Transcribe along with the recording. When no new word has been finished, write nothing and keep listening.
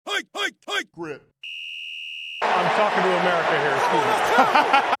Grit. I'm talking to America here.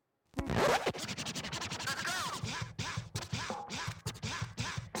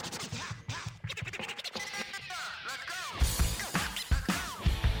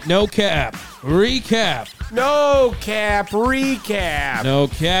 No cap. Recap. No cap recap. No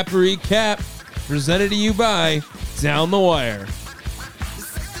cap recap. Presented to you by Down the Wire.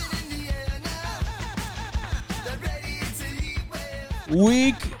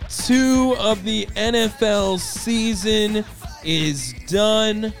 Week 2 of the NFL season is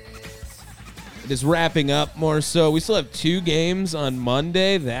done. It is wrapping up more so. We still have 2 games on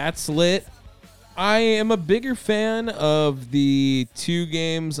Monday. That's lit. I am a bigger fan of the 2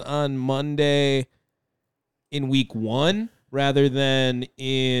 games on Monday in week 1 rather than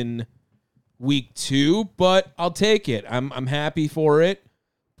in week 2, but I'll take it. I'm happy for it.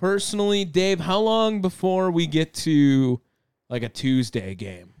 Personally, Dave, how long before we get to like a Tuesday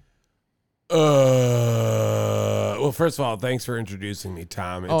game? Well, first of all, thanks for introducing me,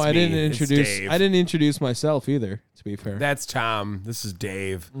 Tom. It's I didn't me. It's introduce. Dave. I didn't introduce myself either. To be fair, That's Tom. This is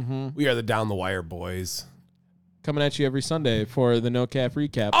Dave. We are the Down the Wire boys. coming at you every Sunday for the No Cap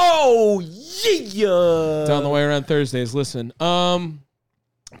recap. Oh yeah! Down the Wire on Thursdays. Listen,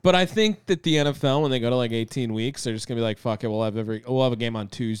 but I think that the NFL, when they go to like 18 weeks, they're just gonna be like, "Fuck it, we'll have a game on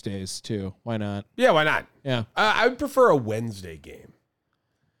Tuesdays too. Why not?" Yeah, why not? Yeah. I would prefer a Wednesday game.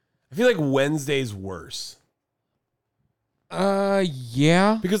 I feel like Wednesday's worse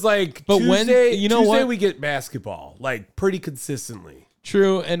Yeah. because like But Tuesday, you know Tuesday what? we get basketball like pretty consistently.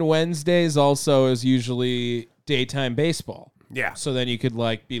 True, and Wednesdays also is usually daytime baseball. Yeah. So then you could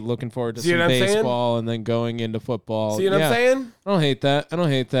like be looking forward to See some what I'm saying? baseball and then going into football. See what I'm saying? I don't hate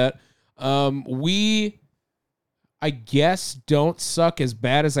that. We, I guess, don't suck as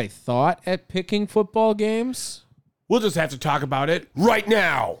bad as I thought at picking football games. We'll just have to talk about it right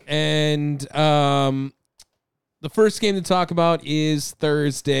now. And the first game to talk about is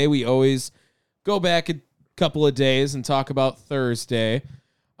Thursday. We always go back a couple of days and talk about Thursday.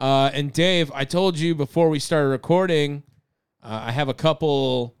 And Dave, I told you before we started recording, I have a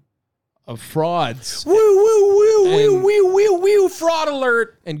couple of frauds Woo, woo, woo, woo, woo, woo, woo, fraud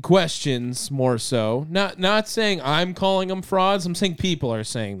alert. and questions more so. Not saying I'm calling them frauds. I'm saying people are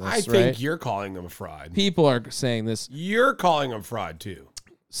saying this, I think right? you're calling them a fraud. People are saying this. You're calling them fraud too.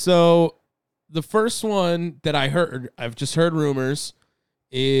 So the first one that I've just heard rumors,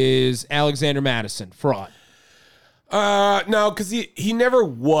 is Alexander Madison, fraud. No, because he never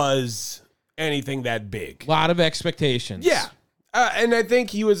was anything that big. A lot of expectations. Yeah. And I think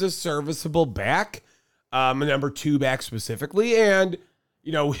he was a serviceable back, a number 2 back specifically. And,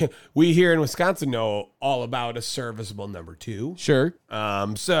 you know, we here in Wisconsin know all about a serviceable number 2. Sure.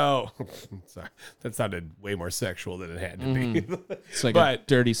 So, sorry, that sounded way more sexual than it had to be. It's like a But-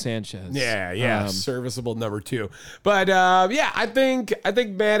 dirty Sanchez. Yeah, serviceable number 2. But, yeah, I think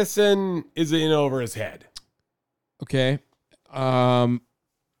Madison is in over his head. Okay.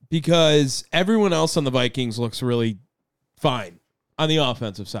 Because everyone else on the Vikings looks really fine on the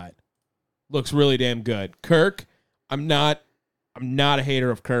offensive side. Looks really damn good. Kirk, I'm not a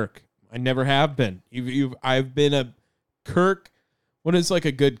hater of Kirk. I never have been. I've been a Kirk. What is like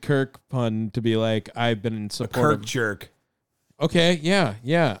a good Kirk pun to be like? I've been in support Kirk of. jerk. Okay, yeah.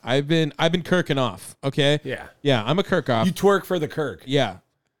 I've been Kirking off. Okay. Yeah. I'm a Kirk off. You twerk for the Kirk. Yeah,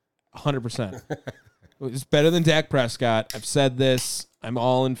 100%. It's better than Dak Prescott. I've said this. I'm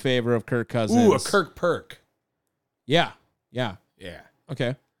all in favor of Kirk Cousins. Ooh, a Kirk perk. Yeah. Yeah.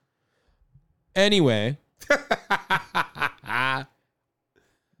 Okay. Anyway,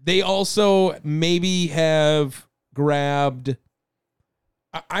 they also maybe have grabbed.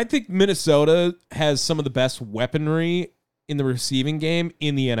 I think Minnesota has some of the best weaponry in the receiving game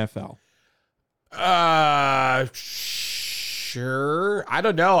in the NFL. Sure. I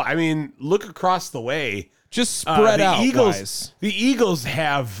don't know. I mean, look across the way. Just spread the out. Eagles, Wise. The Eagles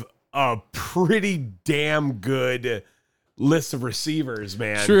have a pretty damn good list of receivers,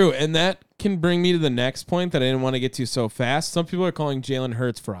 man. True, and that can bring me to the next point that I didn't want to get to so fast. Some people are calling Jalen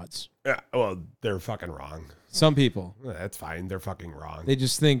Hurts frauds. Well, they're fucking wrong. Some people. That's fine. They're fucking wrong. They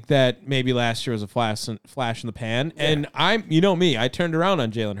just think that maybe last year was a flash in the pan. Yeah. And you know me, I turned around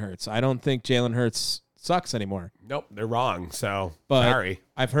on Jalen Hurts. I don't think Jalen Hurts sucks anymore. Nope, they're wrong. So, but sorry.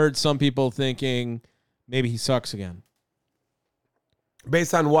 I've heard some people thinking maybe he sucks again.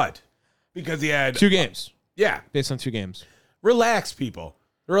 Based on what? Because he had 2 games. Yeah. Based on 2 games. Relax, people.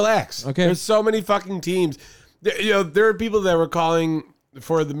 Relax. Okay. There's so many fucking teams. There are people that were calling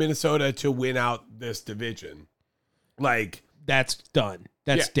for the Minnesota to win out this division. Like, that's done.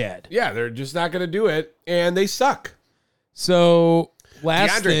 That's dead. Yeah, they're just not going to do it, and they suck. So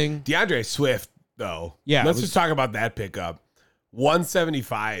Last thing. DeAndre Swift, though. Yeah, Let's just talk about that pickup.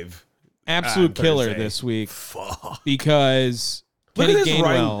 175. Absolute killer Thursday. this week. Fuck. Because Look at Kenny this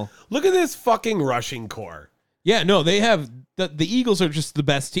Gainwell. Look at this fucking rushing core. Yeah, no, they have the Eagles are just the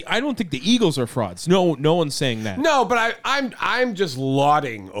best team. I don't think the Eagles are frauds. No one's saying that. No, but I'm just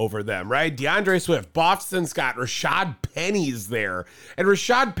lauding over them, right? DeAndre Swift, Boston Scott, Rashad Penny's there. And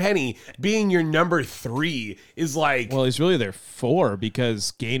Rashad Penny being your number 3 is like, Well, he's really their 4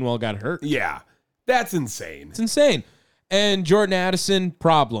 because Gainwell got hurt. yeah, that's insane. It's insane. And Jordan Addison,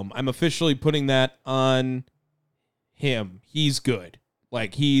 problem. I'm officially putting that on him. He's good.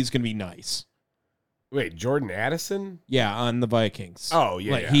 Like, he's going to be nice. Wait, Jordan Addison? Yeah, on the Vikings. Oh,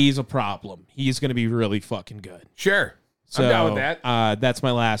 yeah, Like, yeah. he's a problem. He's going to be really fucking good. Sure. So, I'm down with that. That's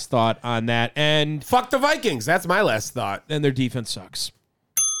my last thought on that. And Fuck the Vikings. That's my last thought. their defense sucks.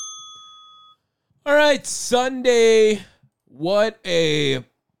 All right, Sunday. What a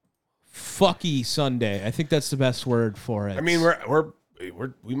fucky Sunday. I think that's the best word for it. I mean,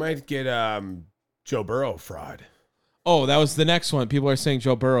 we might get Joe Burrow fraud. Oh, that was the next one. People are saying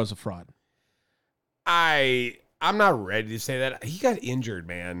Joe Burrow's a fraud. I'm not ready to say that. He got injured,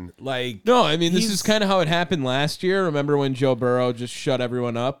 man. Like, No, I mean, this He's- is kind of how it happened last year. Remember when Joe Burrow just shut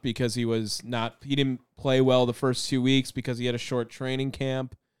everyone up because he didn't play well the first 2 weeks because he had a short training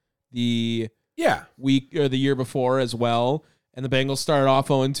camp the yeah. week or the year before as well. And the Bengals started off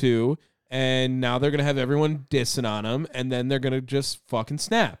 0-2, and now they're going to have everyone dissing on him, and then they're going to just fucking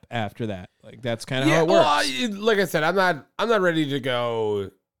snap after that. Like, that's kind of how it works. Like I said, I'm not ready to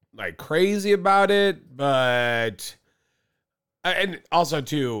go like crazy about it, but and also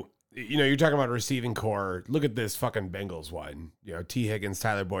too, you're talking about receiving core. Look at this fucking Bengals one. T. Higgins,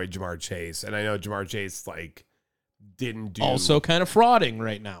 Tyler Boyd, Jamar Chase, and I know Jamar Chase like didn't do Also kind of frauding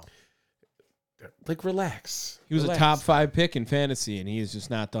right now. like relax. He was Relax. a top 5 pick in fantasy, and he has just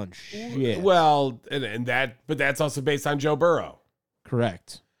not done shit. Well, but that's also based on Joe Burrow.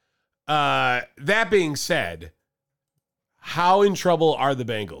 Correct. That being said, how in trouble are the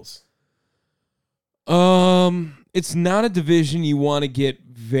Bengals? It's not a division you want to get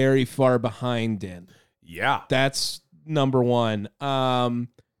very far behind in. Yeah. That's number one.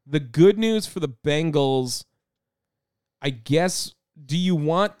 The good news for the Bengals, I guess, do you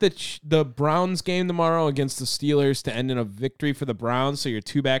want the Browns game tomorrow against the Steelers to end in a victory for the Browns so you're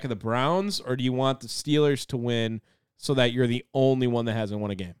 2 back of the Browns, or do you want the Steelers to win so that you're the only one that hasn't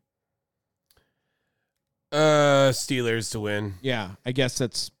won a game? Steelers to win. Yeah, I guess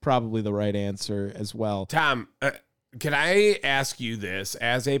that's probably the right answer as well. Tom, can I ask you this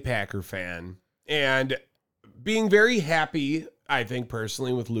as a Packer fan and being very happy, I think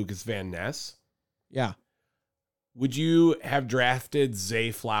personally, with Lucas Van Ness? Yeah. Would you have drafted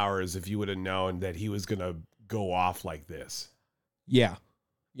Zay Flowers if you would have known that he was going to go off like this? Yeah.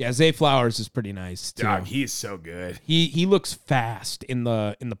 Yeah, Zay Flowers is pretty nice too. Dog, he's so good. He looks fast in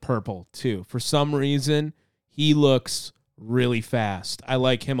the purple too. For some reason, he looks really fast. I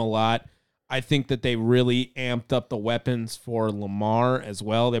like him a lot. I think that they really amped up the weapons for Lamar as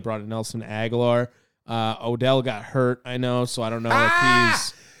well. They brought in Nelson Aguilar. Odell got hurt, I know, so I don't know if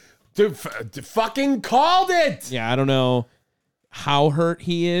he's Dude, fucking called it. yeah, I don't know how hurt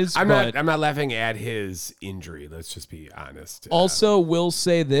he is. I'm but not laughing at his injury. Let's just be honest. Also, will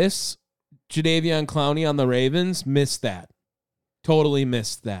say this: Jadeveon Clowney on the Ravens missed that. Totally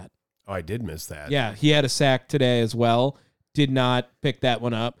missed that. Oh, I did miss that. Yeah, he had a sack today as well. Did not pick that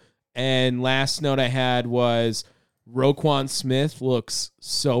one up. And last note I had was Roquan Smith looks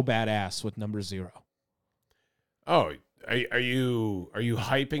so badass with number 0. Oh, are you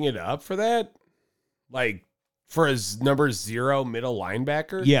hyping it up for that? Like for his number 0 middle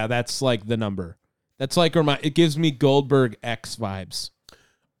linebacker? Yeah, that's like the number. That's like it gives me Goldberg X vibes.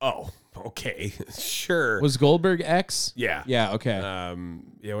 Oh, okay. Sure. Was Goldberg X? yeah. Yeah, okay.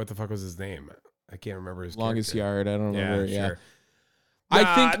 Yeah, what the fuck was his name? I can't remember his Longest character. yard. I don't remember. Yeah. Sure.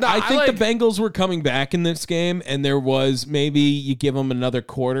 I think like- the Bengals were coming back in this game, and there was maybe you give them another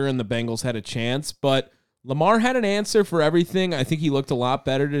quarter and the Bengals had a chance, but Lamar had an answer for everything. I think he looked a lot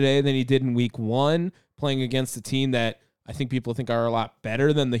better today than he did in week 1, playing against a team that I think people think are a lot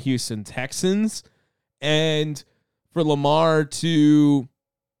better than the Houston Texans. And for Lamar to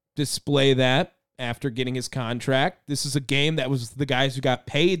display that after getting his contract, this is a game that was the guys who got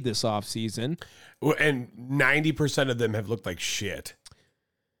paid this offseason. And 90% of them have looked like shit.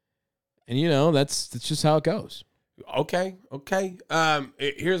 And, that's just how it goes. Okay.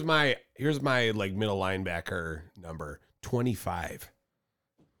 Here's my like middle linebacker number 25.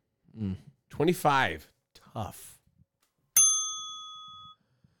 25. Tough.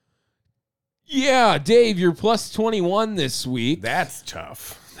 Yeah, Dave, you're plus 21 this week. That's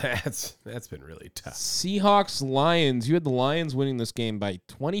tough. That's been really tough. Seahawks, Lions. You had the Lions winning this game by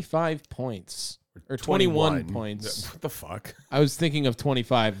 25 points. Or 21 points. What the fuck? I was thinking of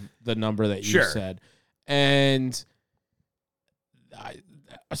 25, the number that you Sure. said. And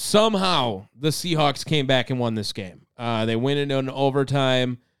somehow the Seahawks came back and won this game. They win it in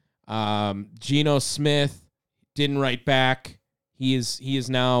overtime. Geno Smith didn't write back. He is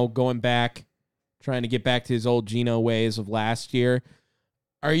now going back, trying to get back to his old Geno ways of last year.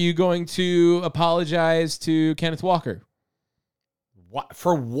 Are you going to apologize to Kenneth Walker? What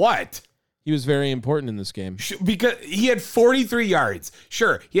for? What? He was very important in this game. Because he had 43 yards.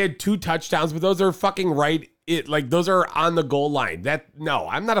 Sure, he had 2 touchdowns, but those are fucking right. Those are on the goal line. No,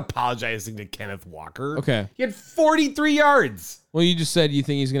 I'm not apologizing to Kenneth Walker. Okay. He had 43 yards. Well, you just said you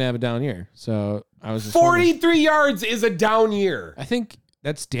think he's going to have a down year. So I was just 43 yards is a down year. I think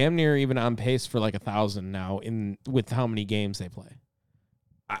that's damn near even on pace for like 1,000 now with how many games they play.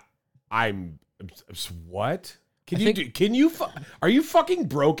 I'm what? Are you fucking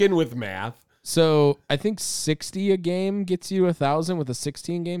broken with math? So I think 60 a game gets you 1,000 with a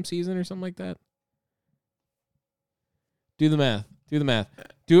 16 game season or something like that. Do the math.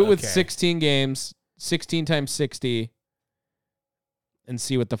 Do it with 16 games, 16 times 60, and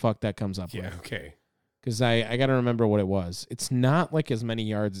see what the fuck that comes up with. Yeah, okay. Because I got to remember what it was. It's not like as many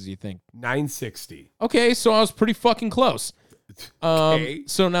yards as you think. 960. Okay, so I was pretty fucking close. Okay.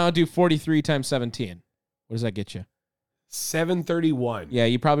 So now do 43 times 17. What does that get you? 731. Yeah,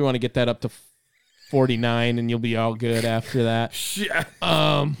 you probably want to get that up to 49, and you'll be all good after that.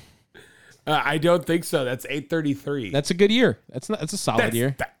 I don't think so. That's 833. That's a good year. It's a solid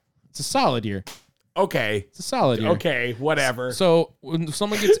year. It's a solid year. Okay. It's a solid year. Okay, whatever. So when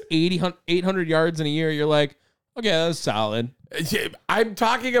someone gets 800 yards in a year, you're like, okay, that's solid. I'm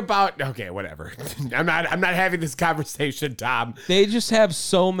talking about okay, whatever. I'm not having this conversation, Tom. They just have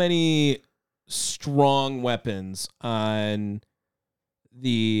so many strong weapons on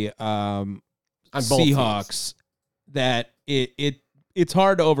the On both Seahawks that it's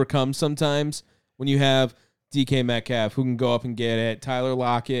hard to overcome sometimes when you have DK Metcalf who can go up and get it, Tyler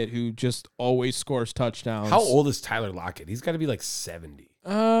Lockett who just always scores touchdowns. How old is Tyler Lockett? He's got to be like 70.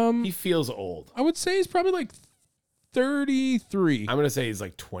 He feels old. I would say he's probably like 33. I'm going to say he's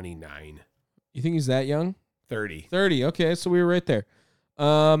like 29. You think he's that young? 30. 30. Okay, so we were right there.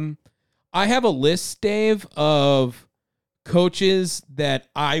 I have a list, Dave, of coaches that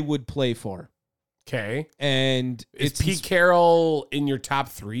I would play for. Okay. And Is Pete Carroll in your top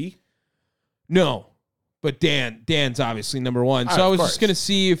 3? No, but Dan's obviously number 1. So Oh, I of was course. just gonna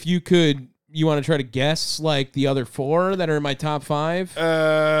see if you want to try to guess like the other 4 that are in my top 5.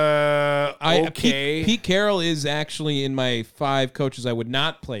 Okay. Pete Carroll is actually in my 5 coaches I would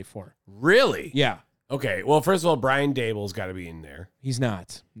not play for. Really? Yeah, Okay. Well, first of all, Brian Dable's got to be in there. he's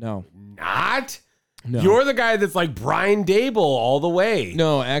not. No. No. You're the guy that's like Brian Dable all the way.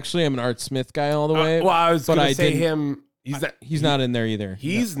 No, actually, I'm an Art Smith guy all the way. Well, I was but going I to say didn't- him. He's not in there either.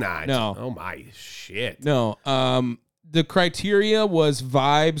 He's not. No. Oh my shit. No. The criteria was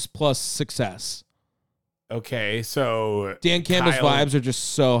vibes plus success. Okay, so Dan Campbell's Kyle- vibes are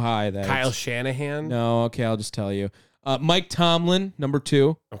just so high that Kyle it's- Shanahan. No, okay, I'll just tell you. Mike Tomlin, number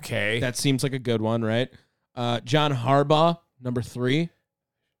 2. Okay. That seems like a good one, right? John Harbaugh, number 3.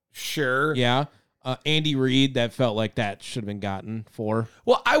 Sure. Yeah. Andy Reid, that felt like that should have been gotten 4.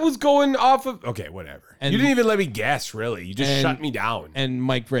 Well, I was going off of okay, whatever. And- you didn't even let me guess, really. You just shut me down. And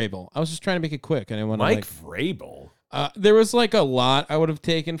Mike Vrabel. I was just trying to make it quick. I didn't want to Mike Vrabel. there was like a lot I would have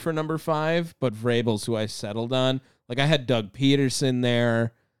taken for number 5, but Vrabel's who I settled on. Like I had Doug Peterson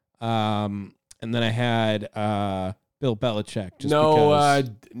there, and then I had Bill Belichick. Just because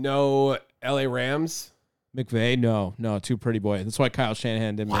No LA Rams. McVay, no, too pretty boy. That's why Kyle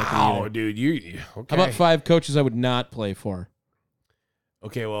Shanahan didn't make it Wow, either. dude, you okay? How about 5 coaches I would not play for?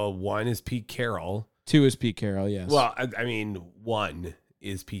 Okay, well, 1 is Pete Carroll. 2 is Pete Carroll. Yes. Well, I mean, 1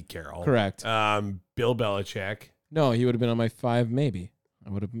 is Pete Carroll. Correct. Bill Belichick. No, he would have been on my 5. Maybe I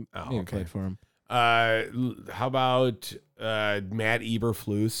would have okay. played for him. How about Matt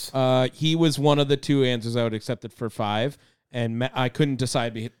Eberflus? He was one of the 2 answers I would accept it for 5, and I couldn't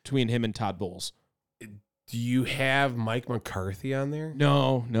decide between him and Todd Bowles. Do you have Mike McCarthy on there?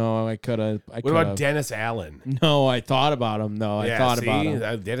 No, I could have. What about Dennis Allen? No, I thought about him. No, I thought about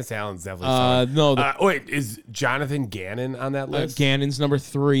him. Dennis Allen's definitely No, wait, is Jonathan Gannon on that list? Gannon's number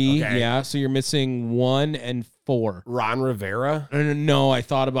 3. Okay. Yeah, so you're missing 1 and 4. Ron Rivera? No, I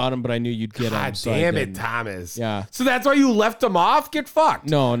thought about him, but I knew you'd get him. God so I damn it, didn't. Thomas. Yeah. So that's why you left him off? Get fucked.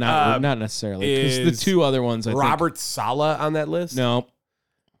 No, not necessarily. Because the is 2 other ones, I Robert Saleh on that list? think. No.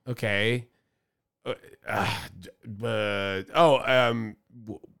 Okay.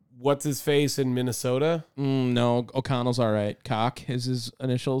 What's his face in Minnesota? No, O'Connell's all right. Cock is his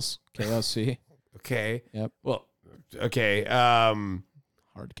initials. KOC. Okay. Yep. Well, okay.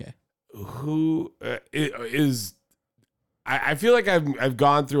 Hard K. Who is? I feel like I've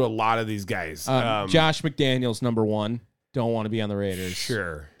gone through a lot of these guys. Josh McDaniels, number 1. Don't want to be on the Raiders.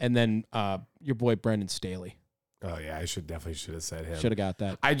 Sure. And then your boy Brendan Staley. Oh yeah, I should have said him. Should have got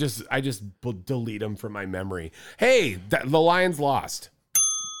that. I just delete him from my memory. Hey, the Lions lost.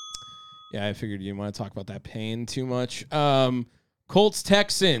 Yeah, I figured you didn't want to talk about that pain too much. Colts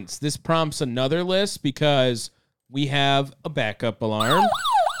Texans. This prompts another list because we have a backup alarm.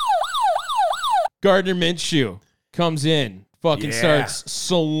 Gardner Minshew comes in, fucking starts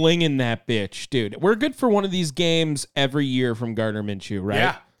slinging that bitch, dude. We're good for one of these games every year from Gardner Minshew, right?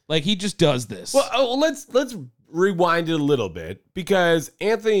 Yeah. Like he just does this. Well, let's rewind it a little bit because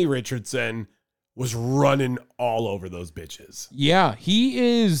Anthony Richardson was running all over those bitches. Yeah, he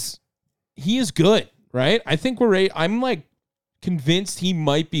is good, right? I think we're ready. I'm like convinced he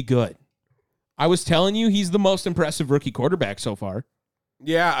might be good. I was telling you he's the most impressive rookie quarterback so far.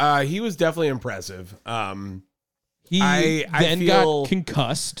 Yeah, he was definitely impressive. He got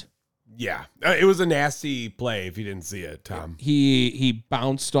concussed. Yeah, it was a nasty play if you didn't see it, Tom. He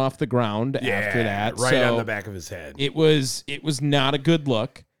bounced off the ground after that. Right so on the back of his head. It was not a good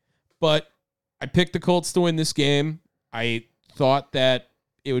look, but I picked the Colts to win this game. I thought that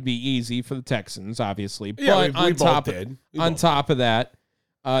it would be easy for the Texans, obviously. Yeah, but we both did. On top of that,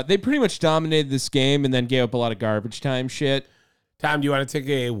 they pretty much dominated this game and then gave up a lot of garbage time shit. Tom, do you want to take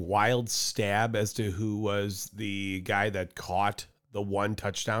a wild stab as to who was the guy that caught the one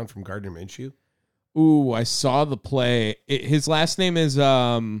touchdown from Gardner Minshew? Ooh, I saw the play. His last name is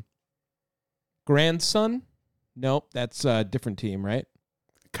Grandson? Nope, that's a different team, right?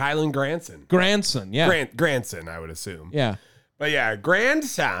 Kylan Granson. Grandson, yeah. Granson, I would assume. Yeah. But yeah,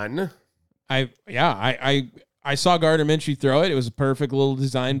 grandson. I saw Gardner Minshew throw it. It was a perfect little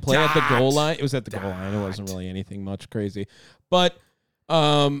design play at the goal line. It was at the goal line. It wasn't really anything much crazy. But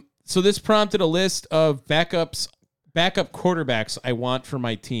so this prompted a list of backup quarterbacks I want for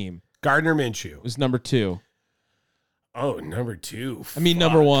my team. Gardner Minshew It was number 2. Oh, number 2. I mean,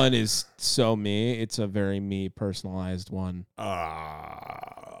 number 1 is so me. It's a very me personalized one.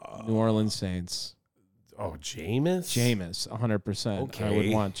 New Orleans Saints. Oh, Jameis? Jameis, 100%. Okay. I would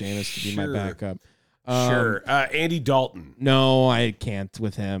want Jameis to be my backup. Sure. Andy Dalton. No, I can't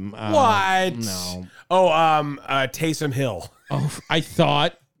with him. What? No. Oh, Taysom Hill. Oh, I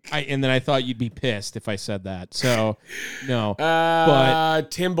thought you'd be pissed if I said that. So, no. But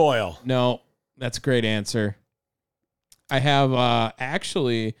Tim Boyle. No, that's a great answer. I have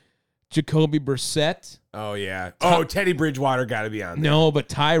actually Jacoby Brissett. Oh yeah. Oh, Teddy Bridgewater got to be on there. No, but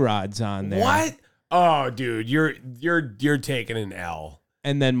Tyrod's on there. What? Oh, dude, you're taking an L.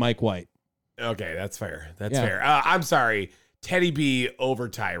 And then Mike White. Okay, that's fair. That's fair. I'm sorry, Teddy B over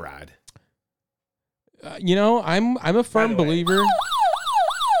Tyrod. I'm a firm believer.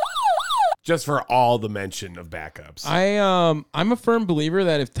 Just for all the mention of backups. I'm a firm believer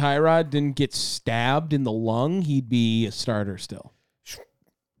that if Tyrod didn't get stabbed in the lung, he'd be a starter still.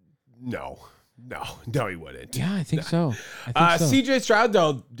 No, he wouldn't. Yeah, I think so. CJ Stroud,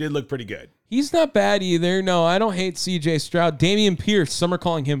 though, did look pretty good. He's not bad either. No, I don't hate CJ Stroud. Damian Pierce, some are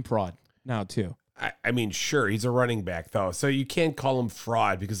calling him fraud now, too. I mean, sure, he's a running back, though, so you can't call him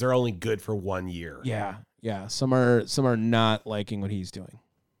fraud because they're only good for 1 year. Yeah. Some are not liking what he's doing.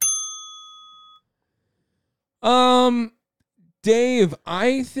 Dave,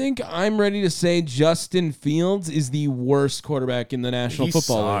 I think I'm ready to say Justin Fields is the worst quarterback in the National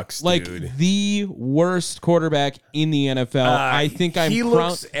Football League. Like dude. The worst quarterback in the NFL. I think he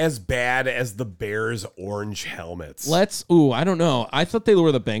looks as bad as the Bears' orange helmets. I don't know. I thought they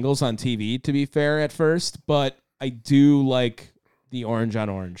were the Bengals on TV, to be fair, at first, but I do like the orange on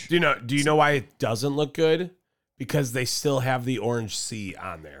orange. Do you know why it doesn't look good? Because they still have the orange C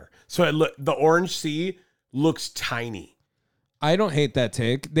on there. So the orange C looks tiny. I don't hate that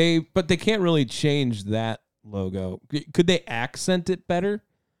take. But they can't really change that logo. Could they accent it better?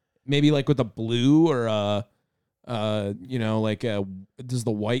 Maybe like with a blue or does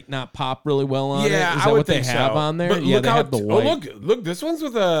the white not pop really well on it? Is that what they have on there? But they have the white. Oh, look, this one's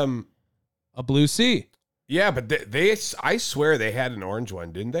with a blue C. Yeah, but I swear they had an orange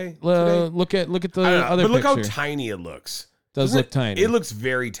one, didn't they? Look at the other But look picture. how tiny it looks. Does look tiny. It looks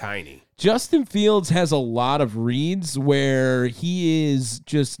very tiny. Justin Fields has a lot of reads where he is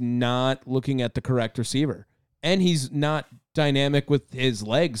just not looking at the correct receiver. And he's not dynamic with his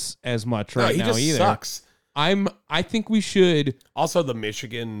legs as much right now either. He just sucks. I think we should. Also, the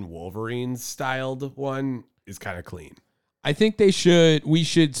Michigan Wolverines styled one is kind of clean. I think we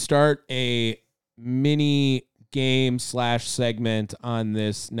should start a mini game / segment on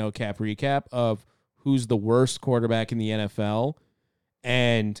this No Cap recap of who's the worst quarterback in the NFL.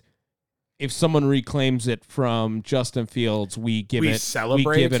 And if someone reclaims it from Justin Fields, we celebrate.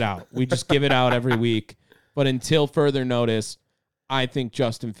 We give it out. We just give it out every week. But until further notice, I think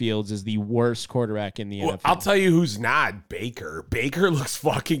Justin Fields is the worst quarterback in the NFL. I'll tell you who's not. Baker. Baker looks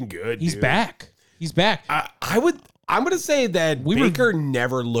fucking good. He's dude. back. He's back. I'm going to say that Baker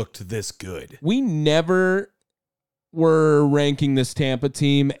never looked this good. We never were ranking this Tampa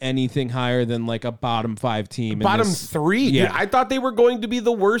team anything higher than like a bottom 5 team. Bottom 3. Yeah. Dude, I thought they were going to be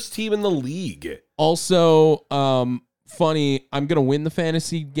the worst team in the league. Also, funny, I'm going to win the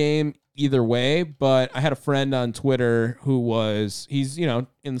fantasy game either way, but I had a friend on Twitter he's, in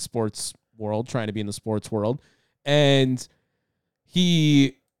the sports world, trying to be in the sports world. And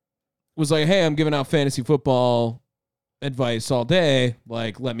he was like, hey, I'm giving out fantasy football advice all day.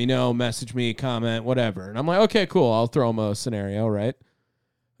 Like, let me know, message me, comment, whatever. And I'm like, okay, cool. I'll throw him a scenario, right?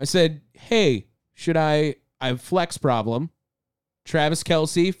 I said, hey, I have flex problem. Travis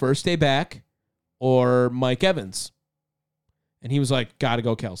Kelce, first day back, or Mike Evans? And he was like, gotta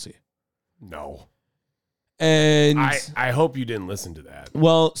go Kelce. No. And I hope you didn't listen to that.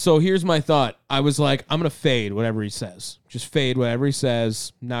 well, so here's my thought. I was like, I'm going to fade whatever he says. Just fade whatever he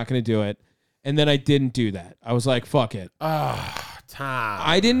says. Not going to do it. And then I didn't do that. I was like, fuck it. Tom.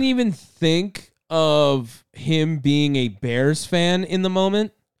 I didn't even think of him being a Bears fan in the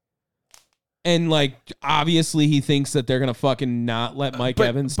moment. And like, obviously he thinks that they're going to fucking not let Mike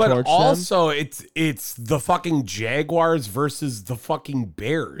Evans torch them. But also it's the fucking Jaguars versus the fucking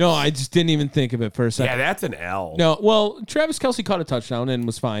Bears. No, I just didn't even think of it for a second. Yeah, that's an L. No, well, Travis Kelce caught a touchdown and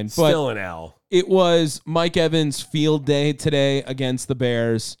was fine. But Still an L. it was Mike Evans' field day today against the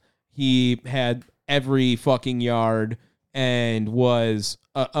Bears. He had every fucking yard and was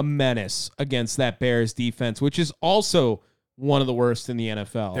a menace against that Bears defense, which is also one of the worst in the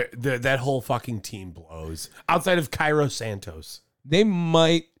NFL. That whole fucking team blows. Outside of Cairo Santos. They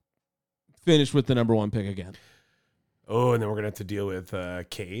might finish with the number 1 pick again. Oh, and then we're going to have to deal with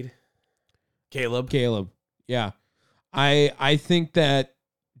Caleb. Yeah. I think that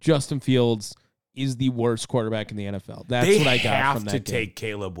Justin Fields is the worst quarterback in the NFL. That's what I got from that game. They have to take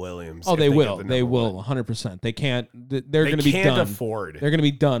Caleb Williams. Oh, they will. They will, 100%. They can't. They're going to be done. They can't afford. They're going to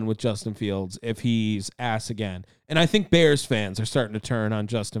be done with Justin Fields if he's ass again. And I think Bears fans are starting to turn on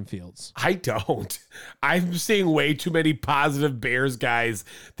Justin Fields. I don't. I'm seeing way too many positive Bears guys.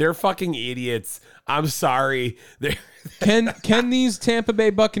 They're fucking idiots. I'm sorry. Can these Tampa Bay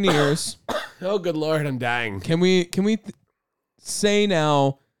Buccaneers? Oh, good Lord, I'm dying. Can we say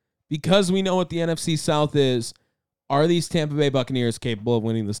now, because we know what the NFC South is, are these Tampa Bay Buccaneers capable of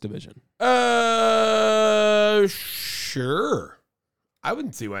winning this division? Sure. I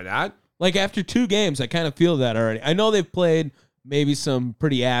wouldn't see why not. Like, after 2 games, I kind of feel that already. I know they've played maybe some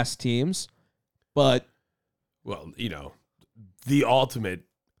pretty ass teams, but... Well, the ultimate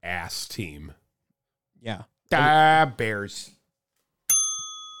ass team. Yeah. Bears.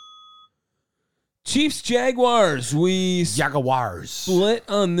 Chiefs, Jaguars. Jaguars. Split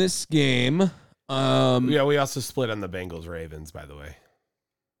on this game. Yeah, we also split on the Bengals Ravens, by the way.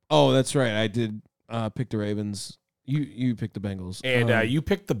 Oh, that's right. I did pick the Ravens. You picked the Bengals. And you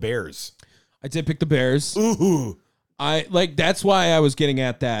picked the Bears. I did pick the Bears. Ooh. That's why I was getting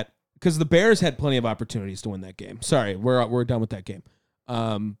at that, because the Bears had plenty of opportunities to win that game. Sorry, we're done with that game.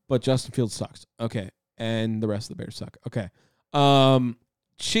 But Justin Fields sucks. Okay. And the rest of the Bears suck. Okay.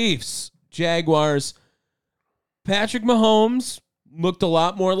 Chiefs, Jaguars. Patrick Mahomes looked a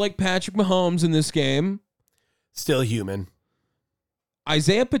lot more like Patrick Mahomes in this game. Still human.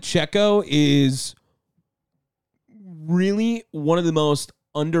 Isaiah Pacheco is really one of the most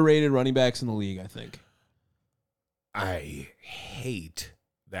underrated running backs in the league, I think. I hate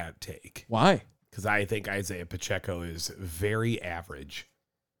that take. Why? Because I think Isaiah Pacheco is very average.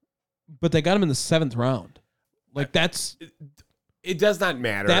 But they got him in the 7th round. Like, that's... It does not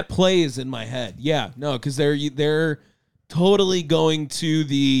matter. That plays in my head. Yeah, no, because they're totally going to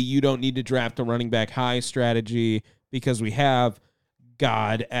the you don't need to draft a running back high strategy because we have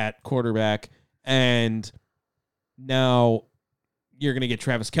God at quarterback, and now you're going to get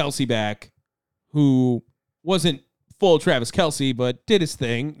Travis Kelce back, who wasn't full Travis Kelce, but did his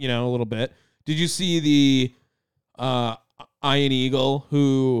thing, a little bit. Did you see the Ian Eagle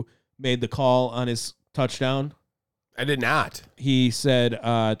who made the call on his touchdown? I did not. He said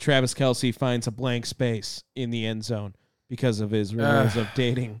Travis Kelce finds a blank space in the end zone because of his rumors of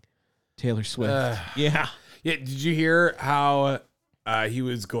dating Taylor Swift. Yeah. Yeah, did you hear how he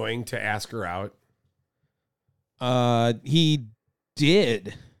was going to ask her out? He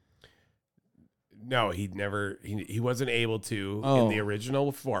did. No, he never. He wasn't able to in the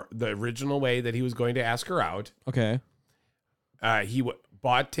original way that he was going to ask her out. Okay. He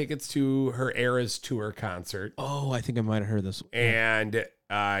bought tickets to her Eras tour concert. Oh, I think I might have heard this. And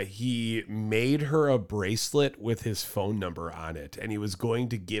he made her a bracelet with his phone number on it, and he was going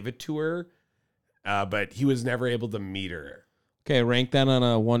to give it to her, but he was never able to meet her. Okay, rank that on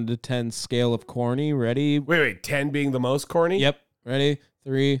a 1 to 10 scale of corny. Ready? Wait, 10 being the most corny? Yep. Ready?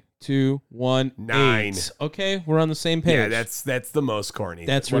 3, 2, 1, 9. 8. Okay, we're on the same page. Yeah, that's the most corny.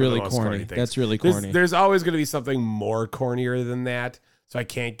 That's One of the really most corny. things. That's really corny. There's always going to be something more cornier than that, so I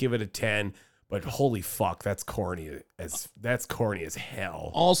can't give it a 10. But holy fuck, that's corny as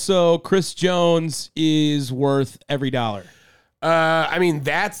hell. Also, Chris Jones is worth every dollar. I mean,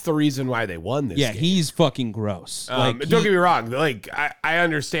 that's the reason why they won this. Yeah, game. he's fucking gross. Don't get me wrong. Like, I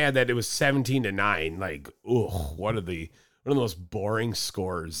understand that it was 17-9. Like, one of the most boring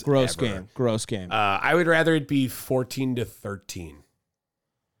scores. Gross ever. game. I would rather it be 14-13.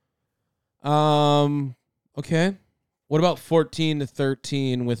 Okay. What about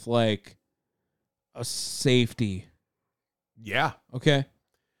 14-13 with like a safety? Yeah. Okay.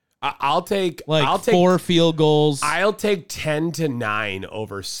 I'll take 4 field goals. I'll take 10-9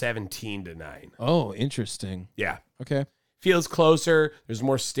 over 17-9. Oh, interesting. Yeah. Okay. Feels closer. There's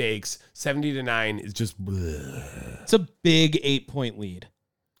more stakes. 70-9 is just bleh. It's a big 8-point lead.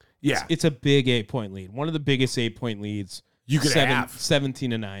 Yeah. It's a big 8-point lead. One of the biggest 8-point leads You could have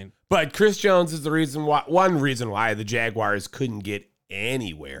 17-9. But Chris Jones is the reason why. One reason why the Jaguars couldn't get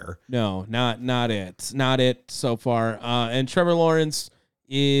anywhere. No, not it. Not it so far. And Trevor Lawrence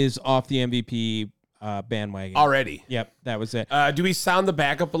is off the MVP bandwagon Already. Yep, that was it. Do we sound the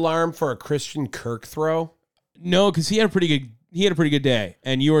backup alarm for a Christian Kirk throw? No, because he had a pretty good day,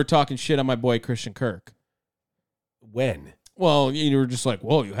 and you were talking shit on my boy Christian Kirk. When? Well, you were just like,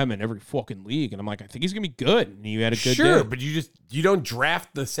 "Whoa, you have him in every fucking league," and I'm like, "I think he's gonna be good." And you had a good Sure, day. but you don't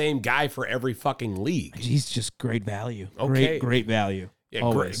draft the same guy for every fucking league. He's just great value. Okay. Great value. Yeah,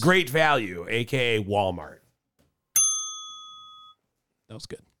 Always. great value, aka Walmart. That was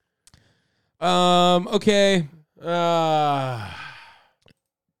good. Okay.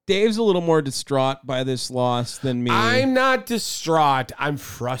 Dave's a little more distraught by this loss than me. I'm not distraught. I'm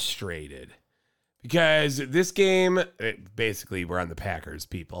frustrated because this game, basically, we're on the Packers,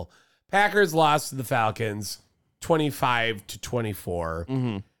 people. Packers lost to the Falcons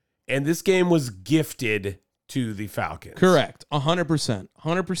 25-24, and this game was gifted to the Falcons. Correct. 100%.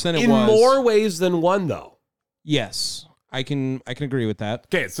 100% it In was. more ways than one, though. Yes. I can agree with that.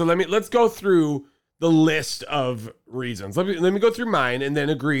 Okay, so let's go through the list of reasons. Let me go through mine and then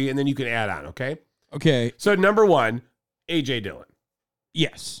agree, and then you can add on, okay? Okay. So number 1, A.J. Dillon.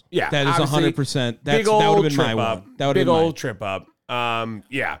 Yes. Yeah, That is obviously, 100%. Big That old would have been trip my up. one. That would Big have been old trip up.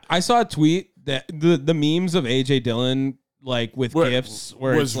 Yeah. I saw a tweet that the memes of AJ Dillon like with gifts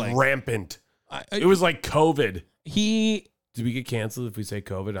where was it's like rampant. It was like COVID. he Did we get canceled if we say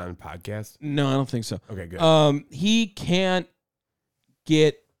COVID on a podcast? no, I don't think so. Okay, good. He can't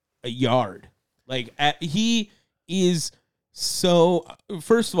get a yard. Like he is so.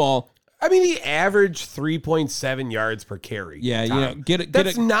 First of all, I mean, he averaged 3.7 yards per carry. yeah, Tom. you know,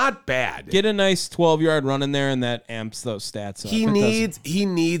 That's not bad. get a nice 12-yard run in there, and that amps those stats up. He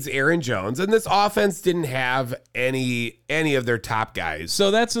needs Aaron Jones, and this offense didn't have any of their top guys. So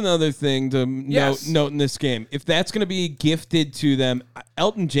that's another thing to Yes. note in this game. If that's going to be gifted to them,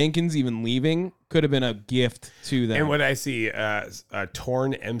 Elton Jenkins even leaving could have been a gift to them. And what I see, a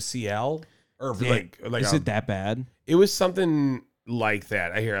torn MCL, or like is it that bad? It was something like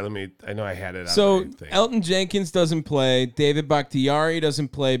that. I know I had it on So my thing. Elton Jenkins doesn't play. David Bakhtiari doesn't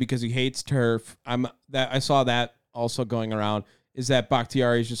play because he hates turf. I saw that also going around. Is that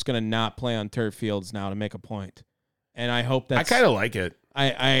Bakhtiari is just going to not play on turf fields now to make a point, and I hope that's. I kind of like it.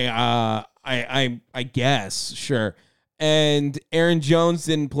 I guess sure. And Aaron Jones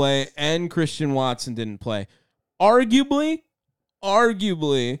didn't play, and Christian Watson didn't play. Arguably,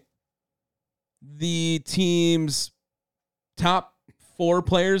 the team's top 4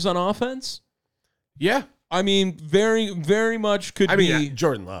 players on offense. Yeah. I mean, very, very much could be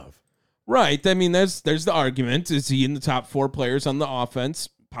Jordan Love. right. I mean, there's the argument: is he in the top 4 players on the offense?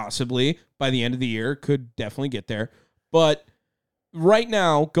 Possibly by the end of the year, could definitely get there. But right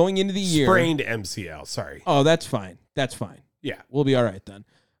now, going into the year, Sprained MCL. Sorry. oh, that's fine. That's fine. Yeah. We'll be all right then.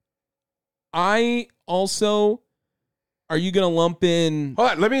 I also, are you going to lump in? Hold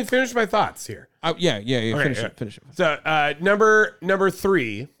on. Let me finish my thoughts here. Yeah. Okay, Finish yeah. it. Finish it. So number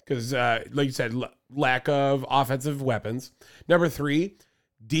 3, because like you said, lack of offensive weapons. Number 3,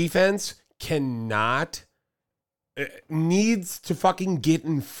 defense needs to fucking get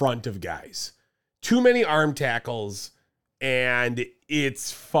in front of guys. Too many arm tackles, and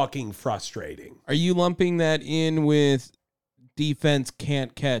it's fucking frustrating. Are you lumping that in with defense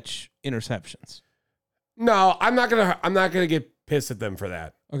can't catch interceptions? No, I'm not gonna get pissed at them for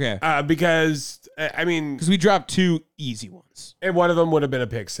that. Okay. Because I mean, Because we dropped 2 easy ones. and one of them would have been a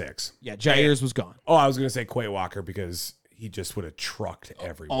pick 6. Yeah, Jair's was gone. Oh, I was gonna say Quay Walker because he just would have trucked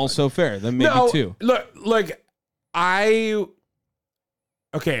everyone. Also fair. Then maybe No, 2. Look,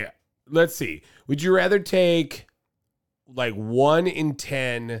 okay, let's see. Would you rather take like 1 in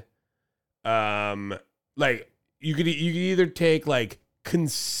 10? Like you could either take like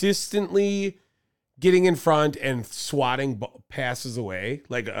consistently getting in front and swatting passes away.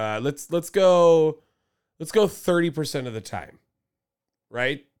 Like let's go 30% of the time,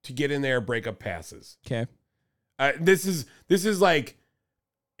 right? To get in there, break up passes. Okay. This is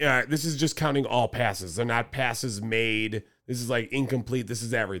just counting all passes. They're not passes made. This is like incomplete. This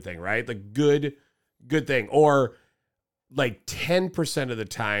is everything, right? Like good thing. Or like 10% of the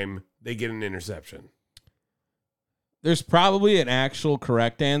time they get an interception. There's probably an actual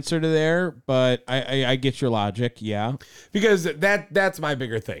correct answer to there, but I get your logic. Yeah. Because that's my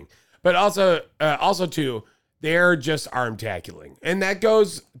bigger thing. But also too, they're just arm tackling. And that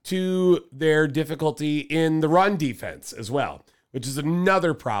goes to their difficulty in the run defense as well, which is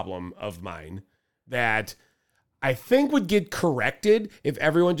another problem of mine that I think would get corrected if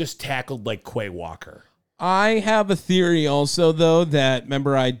everyone just tackled like Quay Walker. I have a theory also, though, that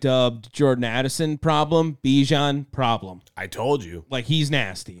remember I dubbed Jordan Addison problem, Bijan problem. I told you. Like, he's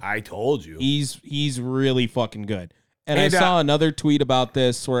nasty. I told you. He's really fucking good. And I And, saw another tweet about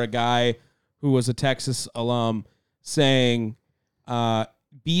this where a guy who was a Texas alum saying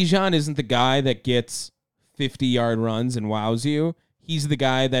Bijan isn't the guy that gets 50-yard runs and wows you. He's the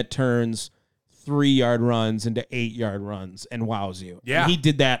guy that turns 3-yard runs into 8-yard runs and wows you. Yeah. And he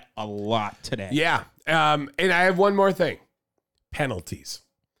did that a lot today. Yeah. And I have one more thing. Penalties.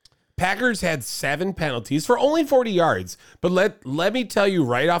 Packers had 7 penalties for only 40 yards. But let me tell you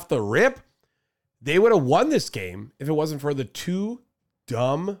right off the rip, they would have won this game if it wasn't for the 2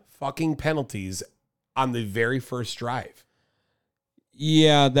 dumb fucking penalties on the very first drive.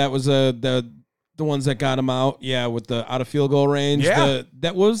 Yeah, that was the ones that got him out. Yeah, with the out of field goal range. Yeah.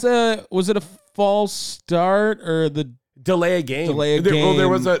 Was it a false start or the Delay a game. Delay a Well,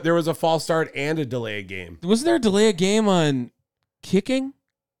 game. there was a false start and a delay a game. was there a delay a game on kicking?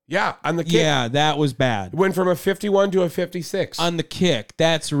 Yeah, on the kick. Yeah, that was bad. It went from a 51 to a 56. On the kick,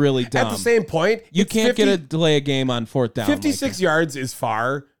 that's really dumb. At the same point, you it's can't get a delay a game on 4th down. 56 like that. yards is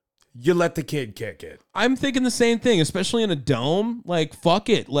far. You let the kid kick it. I'm thinking the same thing, especially in a dome. Like, fuck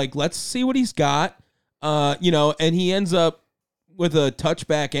it. Like, let's see what he's got. And he ends up with a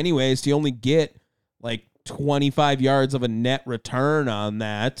touchback anyways. You only get like 25 yards of a net return on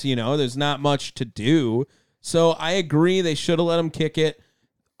that. There's not much to do. So I agree they should have let him kick it.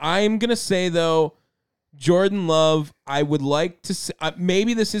 I'm going to say, though, Jordan Love, I would like to say,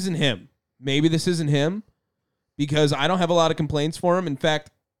 maybe this isn't him. Maybe this isn't him because I don't have a lot of complaints for him. In fact,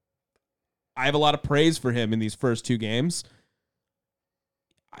 I have a lot of praise for him in these first 2 games.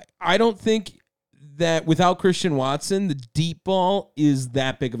 I don't think that without Christian Watson, the deep ball is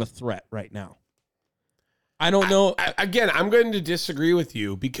that big of a threat right now. I don't know. Again, I'm going to disagree with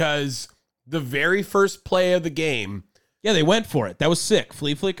you because the very first play of the game, Yeah, they went for it. That was sick.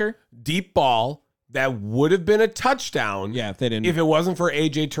 Flea flicker. deep ball, that would have been a touchdown. Yeah, if they didn't. If it wasn't for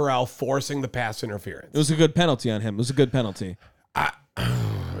A.J. Terrell forcing the pass interference. It was a good penalty on him. It was a good penalty.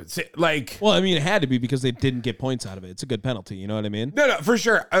 Like, Well, I mean, it had to be because they didn't get points out of it. It's a good penalty. You know what I mean? no, for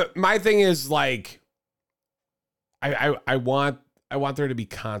sure. My thing is like, I want there to be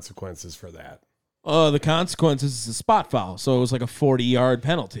consequences for that. The consequences is a spot foul. So it was like a 40-yard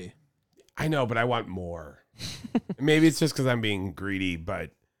penalty. I know, but I want more. Maybe it's just because I'm being greedy,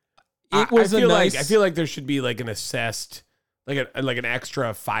 but It was I feel a nice. like there should be like an assessed, like an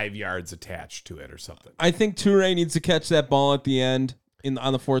extra 5 yards attached to it or something. I think Toure needs to catch that ball at the end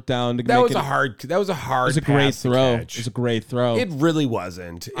on the 4th down. To That make was it, a hard. That was a hard. It was a great pass to throw. catch. It was a great throw. It really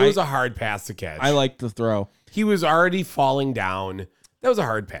wasn't. It was a hard pass to catch. I liked the throw. He was already falling down. That was a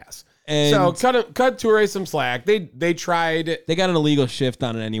hard pass. And So cut Toure some slack. They tried. they got an illegal shift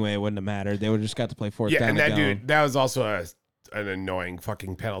on it anyway. It wouldn't have mattered. They would have just got to play 4th Yeah, down. and that go. dude. That was also an annoying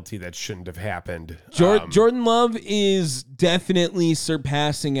fucking penalty that shouldn't have happened. Jordan Love is definitely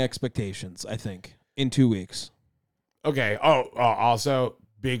surpassing expectations, I think, in 2 weeks. Okay. Also,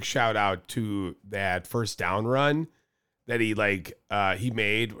 big shout out to that first down run that he he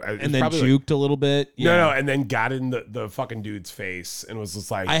made and then juked a little bit. No, and then got in the fucking dude's face and was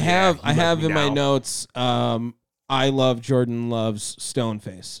just like, I have in my notes. I love Jordan Love's stone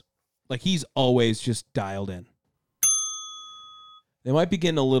face. Like he's always just dialed in. They might be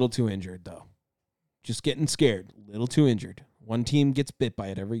getting a little too injured though. Just getting scared, a little too injured. One team gets bit by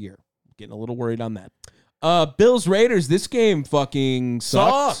it every year. Getting a little worried on that. Bills Raiders. This game fucking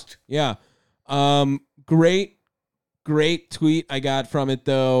sucked. Yeah. Great tweet I got from it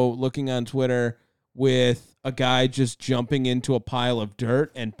though. Looking on Twitter with a guy just jumping into a pile of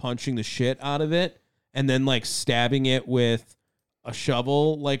dirt and punching the shit out of it, and then like stabbing it with a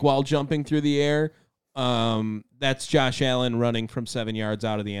shovel, like while jumping through the air. That's Josh Allen running from 7 yards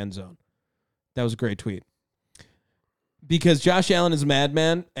out of the end zone. That was a great tweet. Because Josh Allen is a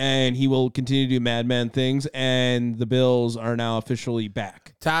madman, and he will continue to do madman things, and the Bills are now officially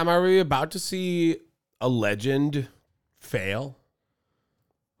back. Tom, are we about to see a legend fail?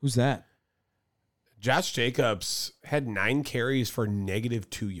 Who's that? Josh Jacobs had 9 carries for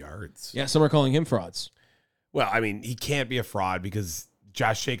 -2 yards. Yeah, some are calling him frauds. Well, I mean, he can't be a fraud because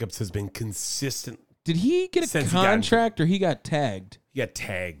Josh Jacobs has been consistent. Did he get a contract or he got tagged? He got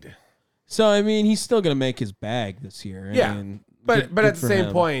tagged. So, I mean, he's still going to make his bag this year. Yeah, I mean, but good at the for same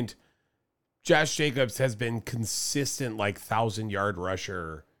him. point, Josh Jacobs has been consistent 1,000-yard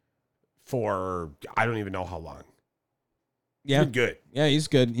rusher for I don't even know how long. Yeah, Good. Yeah, he's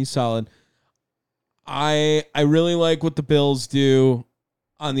good. He's solid. I really like what the Bills do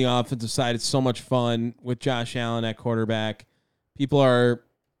on the offensive side. It's so much fun with Josh Allen at quarterback. People are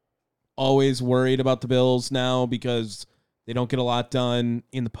always worried about the Bills now because they don't get a lot done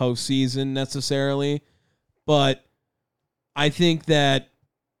in the postseason necessarily. But I think that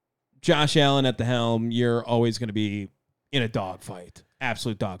Josh Allen at the helm, you're always going to be in a dogfight.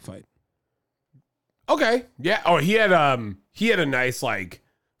 Absolute dogfight. Okay. Yeah. Oh, he had a nice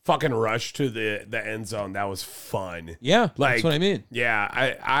fucking rush to the end zone. That was fun. Yeah, that's what I mean.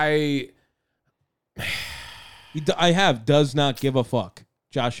 Yeah, does not give a fuck.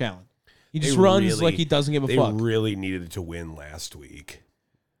 Josh Allen. He just runs like he doesn't give a fuck. They really needed to win last week.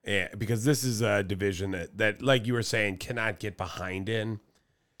 Yeah, because this is a division that like you were saying, cannot get behind in.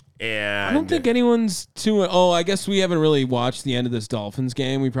 And I don't think anyone's too. Oh, I guess we haven't really watched the end of this Dolphins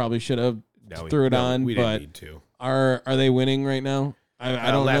game. We probably should have threw it on. We but didn't need to. Are they winning right now?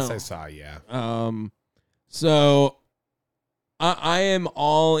 I don't know. Last I saw, yeah. So I am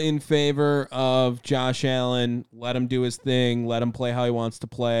all in favor of Josh Allen. Let him do his thing. Let him play how he wants to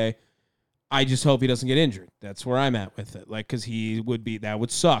play. I just hope he doesn't get injured. That's where I'm at with it. Because that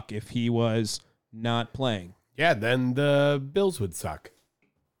would suck if he was not playing. Yeah, then the Bills would suck.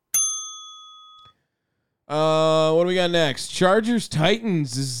 What do we got next? Chargers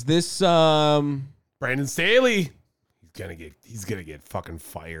Titans. Is this Brandon Staley? He's gonna get fucking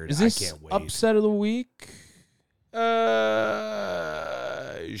fired. Is this I can't wait. upset of the week?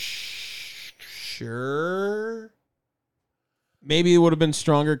 Sure. Maybe it would have been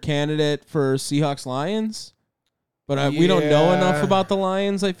stronger candidate for Seahawks Lions, but we don't know enough about the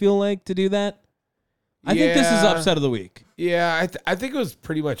Lions. I feel like to do that. I think this is upset of the week. Yeah, I think it was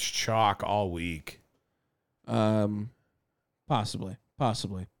pretty much chalk all week. Possibly,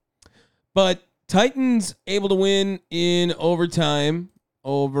 but Titans able to win in overtime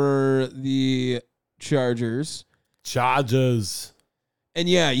over the Chargers. And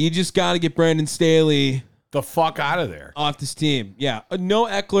yeah, you just got to get Brandon Staley the fuck out of there off this team. Yeah, no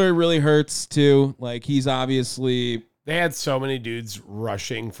Eckler really hurts too. Like he's obviously they had so many dudes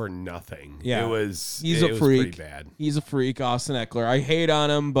rushing for nothing. Yeah, he's a freak. Pretty bad. He's a freak, Austin Eckler. I hate on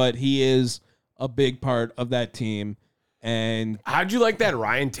him, but he is a big part of that team. And how'd you like that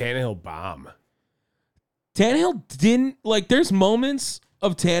Ryan Tannehill bomb? Tannehill didn't there's moments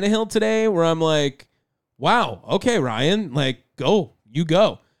of Tannehill today where I'm like, wow, okay, Ryan, you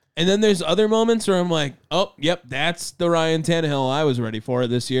go. And then there's other moments where I'm like, oh, yep, that's the Ryan Tannehill I was ready for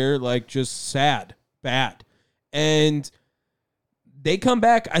this year. Just sad, bad. And they come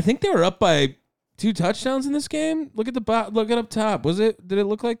back. I think they were up by 2 touchdowns in this game. Look at up top. Did it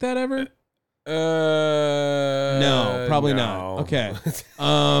look like that ever? No, probably not. Okay.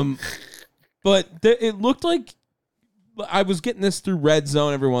 But it looked like I was getting this through red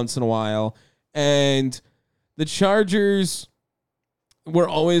zone every once in a while, and the Chargers were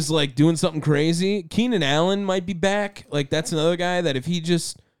always doing something crazy. Keenan Allen might be back. That's another guy that if he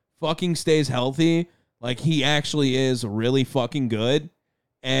just fucking stays healthy, he actually is really fucking good.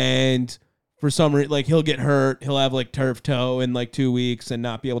 And for some reason, he'll get hurt. He'll have turf toe in 2 weeks and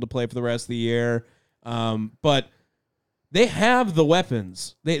not be able to play for the rest of the year. But they have the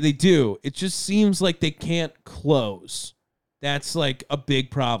weapons. They do. It just seems like they can't close. That's like a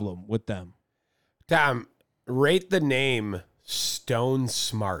big problem with them. Tom, rate the name Stone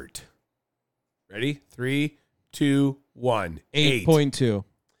Smart. Ready? 3, 2, 1. 8.2.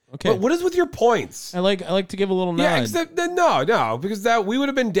 Okay. But what is with your points? I like to give a little nod. Yeah, except no, because that we would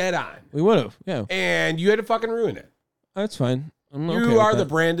have been dead on, We would have. Yeah. and you had to fucking ruin it. That's fine. I'm okay You with are the that.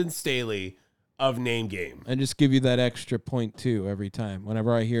 Brandon Staley of name game. I just give you that extra 0.2 every time.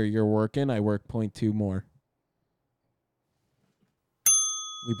 Whenever I hear you're working, I work 0.2 more.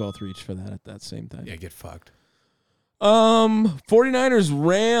 We both reached for that at that same time. Yeah, get fucked. 49ers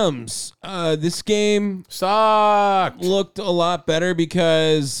Rams. This game Sucked. looked a lot better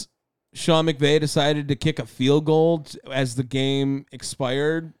because Sean McVay decided to kick a field goal as the game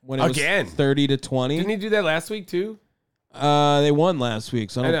expired when it Again. was 30-20. Didn't he do that last week too? They won last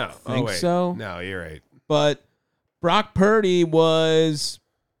week, so I I don't know. think so. No, you're right. But Brock Purdy was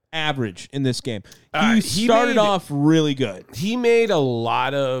average in this game. He He started made- off really good. He made a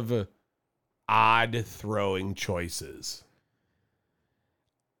lot of odd throwing choices.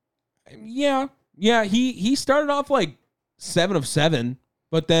 Yeah. He started off like 7 of 7,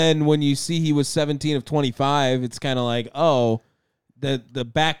 but then when you see he was 17 of 25, it's kind of like, oh, the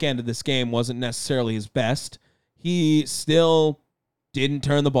back end of this game wasn't necessarily his best. He still didn't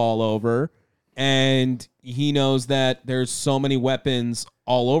turn the ball over, and he knows that there's so many weapons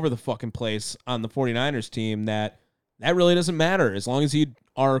all over the fucking place on the 49ers team that really doesn't matter. As long as you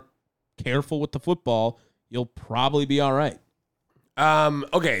are careful with the football, you'll probably be all right.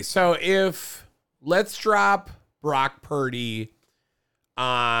 Okay, so let's drop Brock Purdy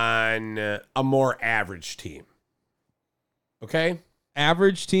on a more average team. Okay?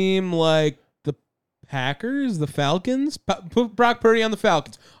 Average team like the Packers, the Falcons. Put Brock Purdy on the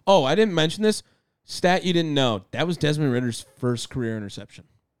Falcons. Oh, I didn't mention this stat you didn't know. That was Desmond Ritter's first career interception.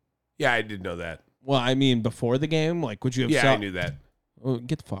 Yeah, I did know that. Well, I mean, before the game, like, would you have? Yeah, I knew that. Oh,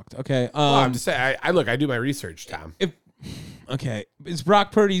 get fucked. Okay. Well, I'm just saying. I do my research, Tom. Okay. Is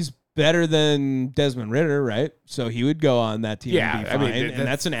Brock Purdy's better than Desmond Ritter, right? So he would go on that team Yeah, and be I fine, mean, and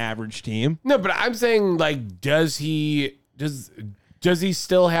that's an average team. No, but I'm saying, like, does he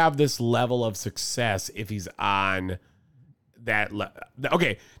still have this level of success if he's on that?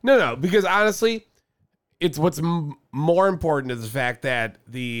 Okay, no, because honestly, it's what's more important is the fact that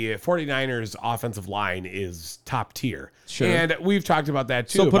the 49ers offensive line is top tier. Sure. And we've talked about that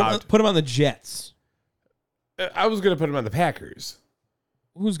too. So put him on the Jets. I was going to put him on the Packers.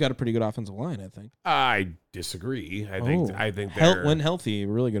 Who's got a pretty good offensive line, I think. I disagree. I think when healthy,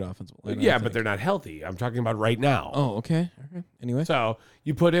 really good offensive line. yeah, but they're not healthy. I'm talking about right now. Oh, okay. All right. Anyway. So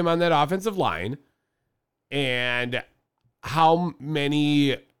you put him on that offensive line, and how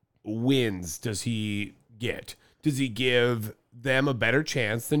many wins does he get? Does he give them a better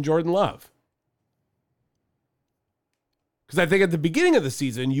chance than Jordan Love? Because I think at the beginning of the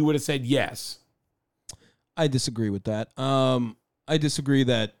season, you would have said yes. I disagree with that. I disagree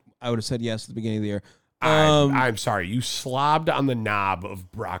that I would have said yes at the beginning of the year. I'm sorry. You slobbed on the knob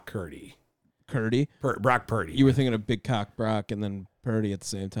of Brock Purdy. Brock Purdy. You were thinking of Big Cock Brock and then Purdy at the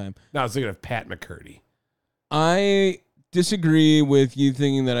same time. No, I was thinking of Pat McCurdy. I disagree with you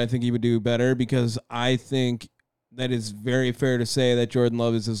thinking that I think he would do better because I think that it's very fair to say that Jordan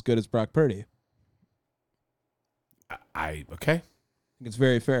Love is as good as Brock Purdy. Okay. I think it's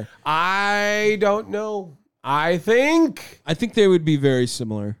very fair. I don't know. I think they would be very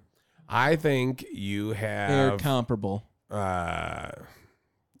similar. I think you They're have. comparable. I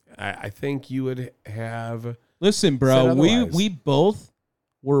think you would have. Listen, Said bro, otherwise. we both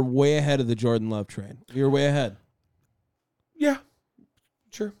were way ahead of the Jordan Love train. We were way ahead. Yeah,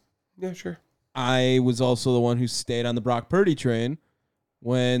 sure. Yeah, sure. I was also the one who stayed on the Brock Purdy train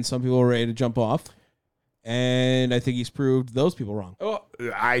when some people were ready to jump off. And I think he's proved those people wrong. Oh,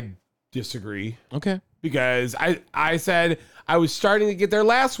 I disagree Okay. because I said I was starting to get there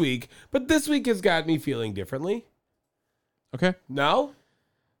last week, but this week has got me feeling differently. Okay. No,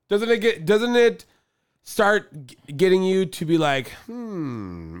 doesn't it start getting you to be like,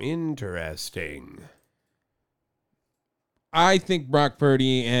 interesting. I think Brock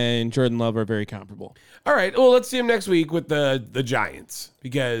Purdy and Jordan Love are very comparable. All right, well, let's see him next week with the Giants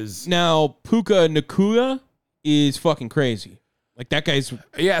because Now, Puka Nacua is fucking crazy. Like, that guy's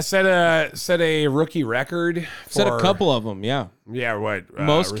set a rookie record. set a for- couple of them, yeah. Yeah, what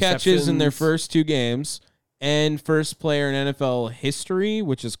Most catches in their receptions? first 2 games and first player in NFL history,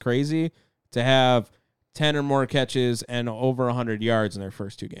 which is crazy, to have 10 or more catches and over 100 yards in their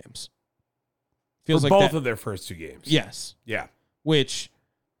first 2 games. Feels for like both that. of their first 2 games. Yes. Yeah. Which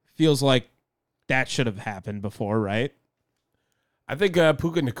feels like that should have happened before, right? I think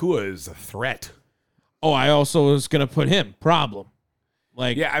Puka Nacua is a threat. Oh, I also was gonna put him problem.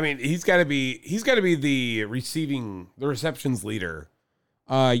 Like, Yeah, I mean, he's got to be the receptions leader.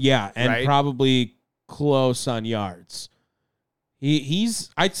 yeah, and Right? probably close on yards.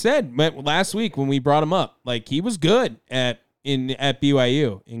 I said last week when we brought him up, like he was good at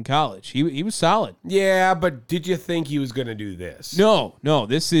BYU in college. He was solid. Yeah, but did you think he was going to do this? No,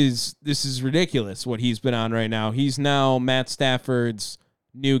 this is ridiculous what he's been on right now. He's now Matt Stafford's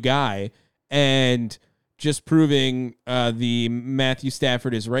new guy and just proving the Matthew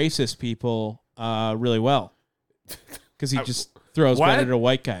Stafford is racist people really well. Because he just throws what? better to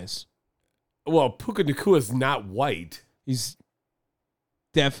white guys. Well, Puka Nacua is not white. He's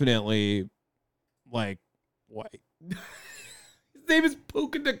definitely like white. His name is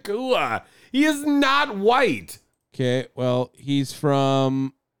Puka Nacua. He is not white. Okay, well, he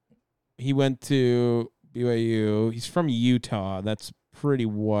went to BYU. He's from Utah. That's pretty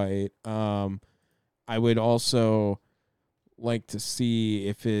white. I would also like to see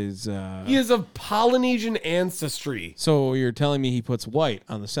if his He is of Polynesian ancestry. So you're telling me he puts white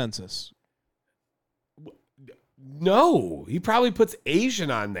on the census? No, he probably puts Asian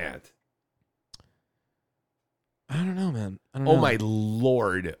on that. I don't know, man. I don't Oh know. my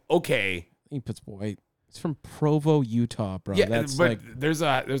lord. Okay. He puts white. It's from Provo, Utah, bro. Yeah, That's but like there's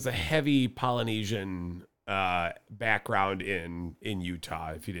a heavy Polynesian background in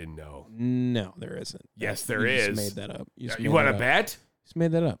Utah, if you didn't know. no, there isn't. Yes, there You is. just made that up. You want to bet? Just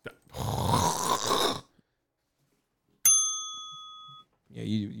made that up. Yeah,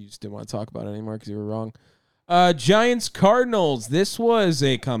 you just didn't want to talk about it anymore because you were wrong. Giants Cardinals. This was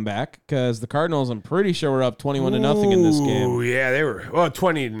a comeback because the Cardinals, I'm pretty sure, were up 21-0 in this game. Oh yeah, they were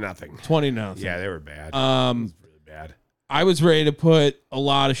 20-0. 20-0. Yeah, they were bad. It Um, was really bad. I was ready to put a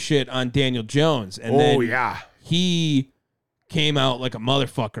lot of shit on Daniel Jones, and then Yeah. he came out like a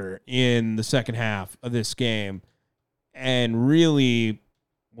motherfucker in the second half of this game, and really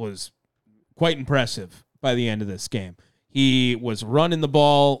was quite impressive by the end of this game. He was running the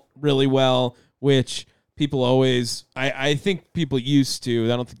ball really well, which people always, I think people used to,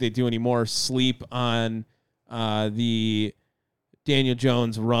 I don't think they do anymore, sleep on the Daniel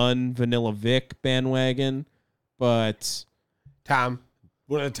Jones run Vanilla Vic bandwagon. But Tom,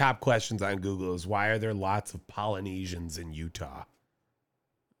 one of the top questions on Google is why are there lots of Polynesians in Utah?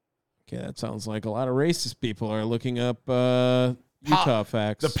 okay, that sounds like a lot of racist people are looking up Utah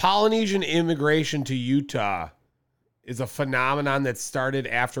facts. The Polynesian immigration to Utah is a phenomenon that started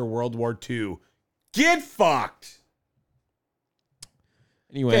after World War II. Get fucked.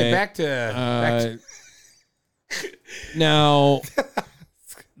 Anyway, Okay, back to now,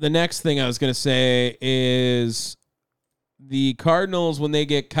 the next thing I was going to say is the Cardinals, when they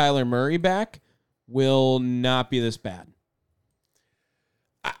get Kyler Murray back, will not be this bad.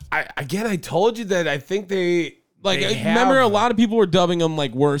 I told you that I think they remember a lot of people were dubbing them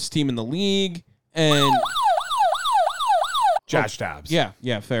like worst team in the league, and Josh Dobbs. yeah,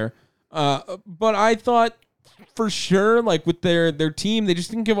 fair. But I thought for sure, like with their team, they just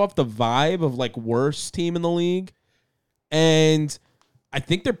didn't give off the vibe of like worst team in the league, and I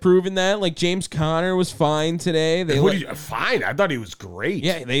think they're proving that. Like James Conner was fine today. Fine. I thought he was great.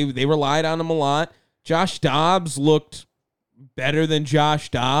 Yeah, they relied on him a lot. Josh Dobbs looked better than Josh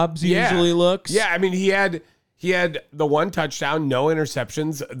Dobbs usually looks. Yeah, I mean he had the one touchdown, no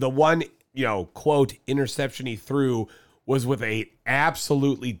interceptions. The one, quote interception he threw was with a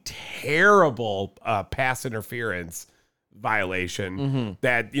absolutely terrible pass interference violation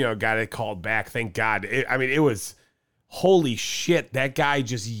that got it called back. Thank God. It was holy shit. That guy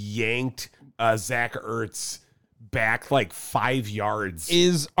just yanked Zach Ertz back like 5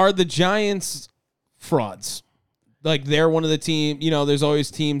 yards. Are the Giants frauds? Like they're one of the team, there's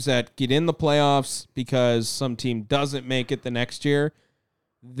always teams that get in the playoffs because some team doesn't make it the next year.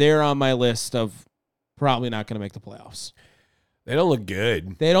 They're on my list of probably not going to make the playoffs. They don't look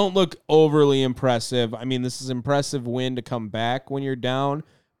good. They don't look overly impressive. I mean, this is an impressive win to come back when you're down,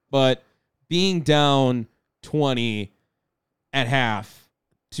 but being down 20 at half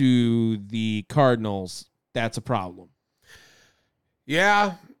to the Cardinals, that's a problem.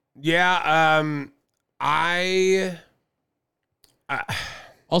 Yeah.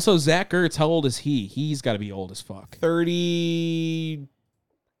 Also, Zach Ertz, how old is he? He's got to be old as fuck. 33?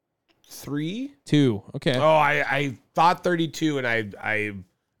 2. Okay. Oh, I thought 32 and I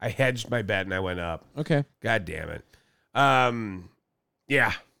hedged my bet and I went up. Okay. God damn it.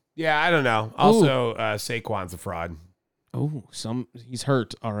 Yeah, I don't know. Also, Saquon's a fraud. Oh, he's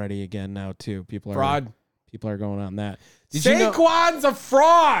hurt already again now too. People are going on that. Saquon's a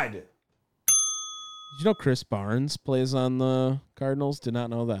fraud. Did you know Chris Barnes plays on the Cardinals? Did not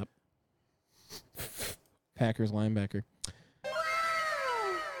know that. Packers linebacker.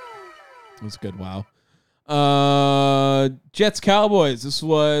 That's good. Wow. Jets Cowboys. This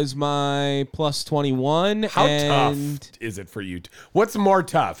was my plus 21. How tough is it for you? What's more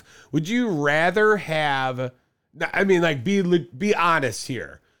tough? Would you rather have? I mean, like, be honest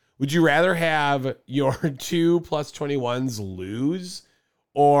here. Would you rather have your 2 plus 21s lose,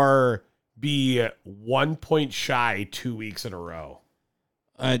 or be 1 point shy 2 weeks in a row?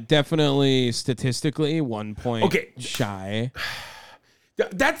 Definitely statistically 1 point shy.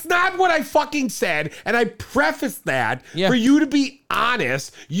 That's not what I fucking said, and I prefaced that Yeah. for you to be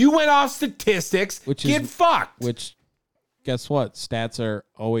honest. You went off statistics. Get fucked. Which, guess what? Stats are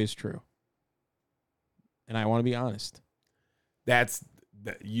always true. And I want to be honest.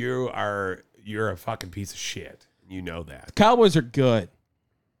 You're a fucking piece of shit. You know that. Cowboys are good.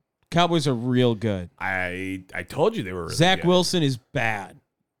 Cowboys are real good. I told you they were really Zach good. Wilson is bad.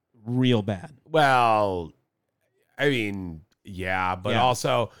 Real bad. Well, I mean, yeah, but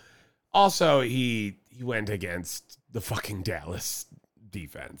also he went against the fucking Dallas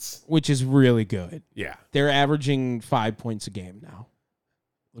defense, Which is really good. Yeah. They're averaging 5 points a game now.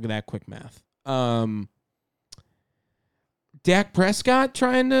 Look at that quick math. Dak Prescott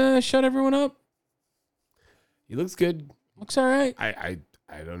trying to shut everyone up. He looks good. Looks all right. I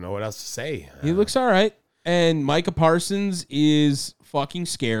don't know what else to say. He looks all right. And Micah Parsons is fucking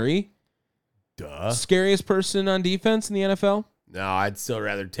scary. Duh. Scariest person on defense in the NFL? No, I'd still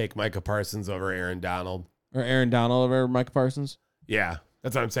rather take Micah Parsons over Aaron Donald. Or Aaron Donald over Micah Parsons? Yeah,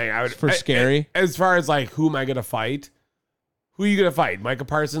 that's what I'm saying. I would For scary? As far as like, who am I gonna fight? Who are you gonna fight? Micah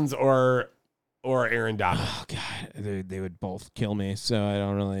Parsons or Aaron Donald? Oh god, they would both kill me. So I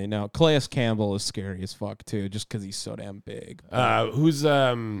don't really know. Calais Campbell is scary as fuck too, just because he's so damn big. Who's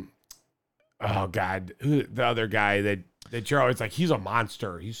oh god, who the other guy that you're always like, he's a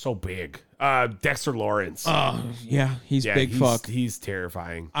monster. He's so big. Dexter Lawrence. Oh yeah, he's big fuck. He's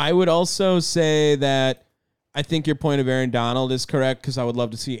terrifying. I would also say that I think your point of Aaron Donald is correct, because I would love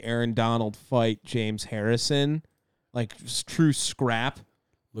to see Aaron Donald fight James Harrison, like true scrap.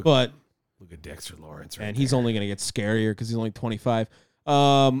 Look at Dexter Lawrence, right? And he's only going to get scarier because he's only 25.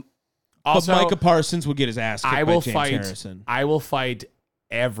 Also, but Micah Parsons would get his ass kicked by James Harrison. I will fight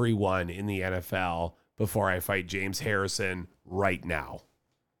everyone in the NFL before I fight James Harrison right now.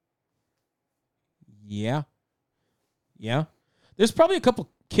 Yeah. There's probably a couple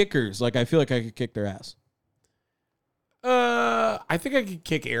kickers. Like, I feel like I could kick their ass. I think I could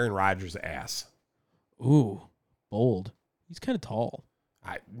kick Aaron Rodgers' ass. Ooh, bold. He's kind of tall.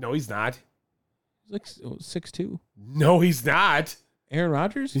 No, he's not. He's like 6'2". No, he's not. Aaron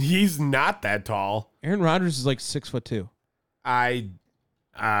Rodgers? He's not that tall. Aaron Rodgers is like 6'2".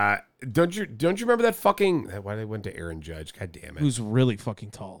 Don't you remember that fucking? Why they went to Aaron Judge? God damn it. Who's really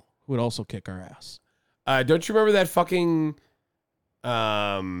fucking tall? Who would also kick our ass? Don't you remember that fucking?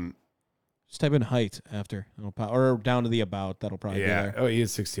 Just type in height after, or down to the about. That'll probably be there. Oh, he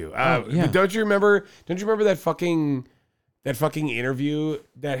is 6'2". Yeah. But don't you remember that fucking interview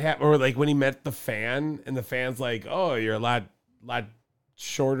that happened, or like when he met the fan, and the fan's like, "Oh, you're a lot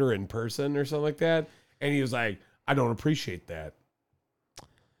shorter in person," or something like that, and he was like, "I don't appreciate that."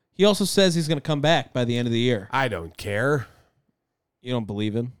 He also says he's going to come back by the end of the year. I don't care. You don't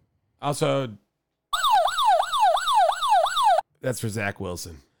believe him? Also, that's for Zach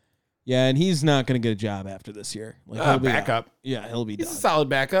Wilson. Yeah, and he's not going to get a job after this year. Like, he'll be backup. out. Yeah, he'll be He's done. a solid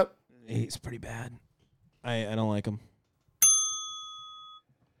backup. He's pretty bad. I don't like him.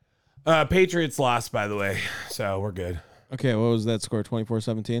 Patriots lost, by the way, so we're good. Okay, what was that score?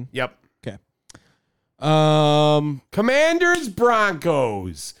 24-17? Yep. Okay. Commanders,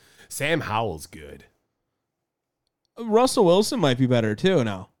 Broncos. Sam Howell's good. Russell Wilson might be better too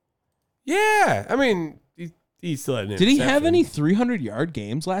now. Yeah, I mean, he still had an Did he have interception. any 300-yard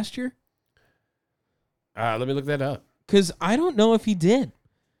games last year? Let me look that up. Because I don't know if he did.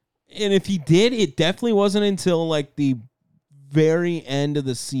 And if he did, it definitely wasn't until like the very end of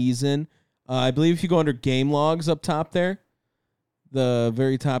the season. I believe if you go under game logs up top there, the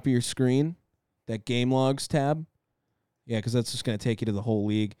very top of your screen, that game logs tab. Yeah, because that's just going to take you to the whole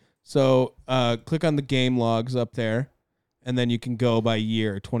league. So click on the game logs up there, and then you can go by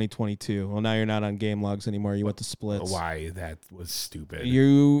year, 2022. Well, now you're not on game logs anymore. You went to splits. Why? That was stupid.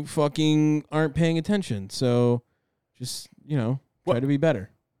 You fucking aren't paying attention. So just, try to be better.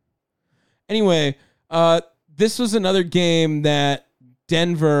 Anyway, this was another game that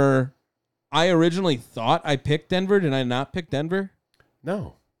Denver, I originally thought I picked Denver. Did I not pick Denver?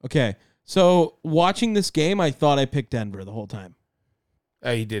 No. Okay. So watching this game, I thought I picked Denver the whole time.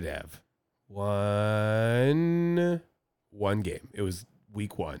 He did have one game. It was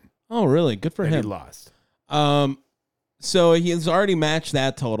week 1. Oh, really? Good for And him. he lost. So he's already matched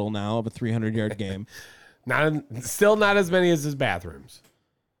that total now of a 300-yard game. Still not as many as his bathrooms.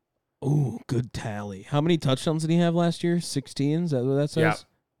 Ooh, good tally. How many touchdowns did he have last year? 16? Is that what that says? Yep.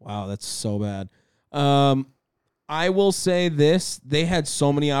 Wow, that's so bad. I will say this. They had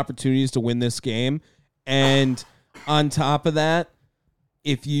so many opportunities to win this game. And on top of that,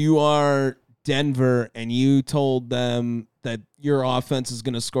 if you are Denver and you told them that your offense is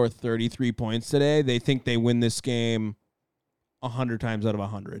going to score 33 points today, they think they win this game 100 times out of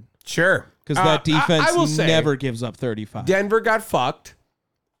 100. Sure. Because that defense I will say, never gives up 35. Denver got fucked.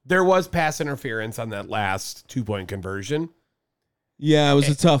 There was pass interference on that last 2-point conversion. Yeah, it was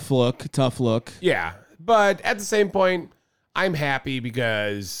a tough look. Yeah, but at the same point, I'm happy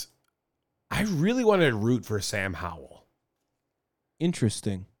because I really wanted to root for Sam Howell.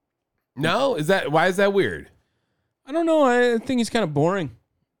 Interesting. No? Why is that weird? I don't know. I think he's kind of boring.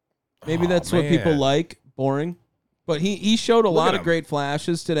 Maybe that's what people like, boring. But he showed a lot of great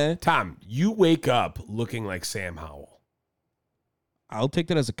flashes today. Tom, you wake up looking like Sam Howell. I'll take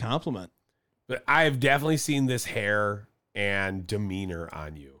that as a compliment. But I have definitely seen this hair and demeanor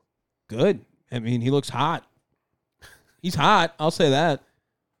on you. Good. I mean, he looks hot. He's hot. I'll say that.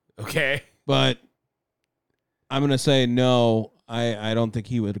 Okay. But I'm going to say no. I don't think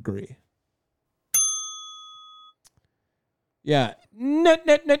he would agree. Yeah. No.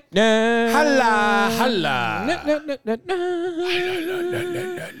 Holla, holla. No.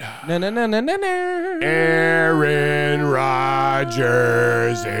 Aaron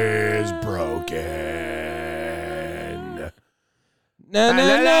Rodgers is broken.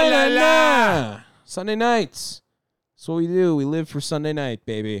 No. Sunday nights. That's what we do. We live for Sunday night,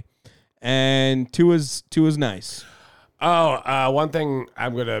 baby. And Tua's nice. Oh, one thing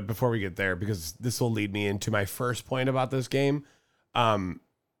I'm going to, before we get there, because this will lead me into my first point about this game.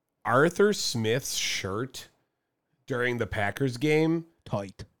 Arthur Smith's shirt during the Packers game.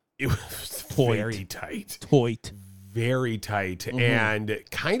 Tight. It was very tight. Very tight. Mm-hmm. And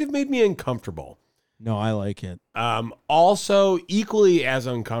kind of made me uncomfortable. No, I like it. Also, equally as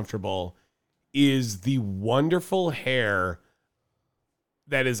uncomfortable is the wonderful hair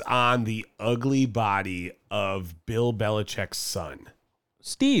that is on the ugly body of Bill Belichick's son.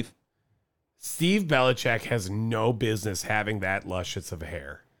 Steve Belichick has no business having that luscious of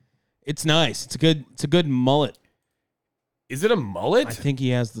hair. It's nice. It's a good mullet. Is it a mullet? I think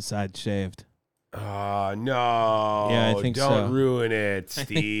he has the side shaved. Oh, no. Yeah, I think so. Don't ruin it,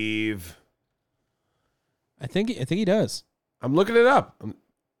 Steve. I think he does. I'm looking it up.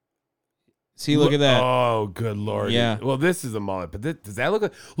 See, look at that. Oh, good Lord. Yeah. Well, this is a mullet, but does that look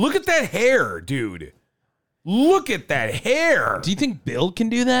like... Look at that hair, dude. Look at that hair. Do you think Bill can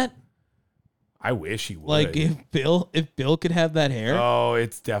do that? I wish he would. Like if Bill could have that hair. Oh,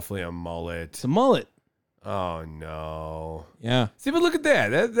 it's definitely a mullet. It's a mullet. Oh, no. Yeah. See, but look at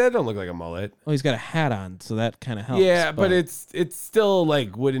that. That don't look like a mullet. Oh, he's got a hat on, so that kind of helps. Yeah, but it's still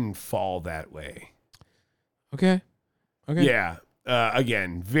like wouldn't fall that way. Okay. Yeah.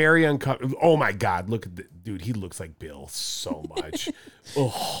 Again, very uncomfortable. Oh my God, look at the dude. He looks like Bill so much.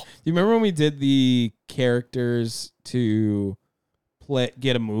 Oh, you remember when we did the characters to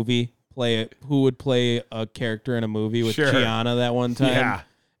get a movie? Play it. Who would play a character in a movie with Gianna that one time? Yeah.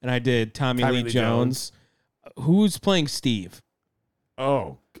 And I did Tommy Lee Jones. Who's playing Steve?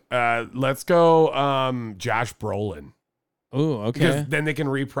 Oh, let's go. Josh Brolin. Oh, okay. Because then they can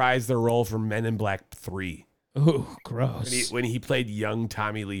reprise their role from Men in Black 3. Oh, gross. When he played young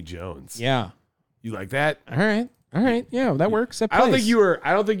Tommy Lee Jones. Yeah. You like that? All right. Yeah, that works. I don't think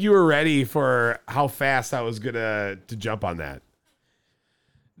you were ready for how fast I was to jump on that.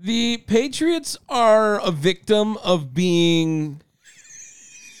 The Patriots are a victim of being.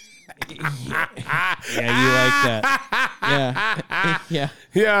 Yeah, you like that. Yeah.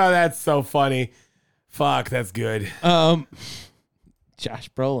 Yeah, that's so funny. Fuck, that's good.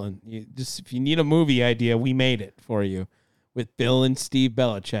 Josh Brolin. If you need a movie idea, we made it for you with Bill and Steve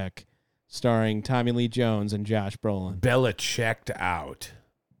Belichick, starring Tommy Lee Jones and Josh Brolin. Belichicked out.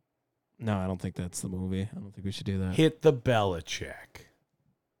 No, I don't think that's the movie. I don't think we should do that. Hit the Belichick.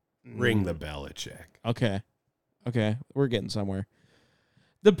 Ring the Belichick. Okay. We're getting somewhere.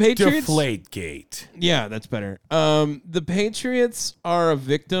 The Patriots. Deflate gate. Yeah, that's better. The Patriots are a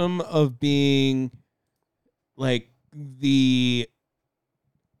victim of being like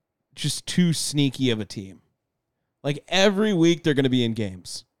just too sneaky of a team. Like every week they're going to be in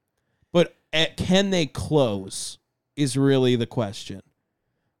games. But can they close is really the question.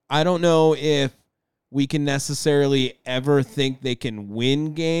 I don't know if we can necessarily ever think they can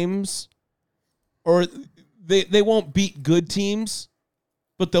win games, or they won't beat good teams,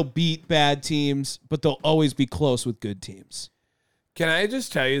 but they'll beat bad teams, but they'll always be close with good teams. Can I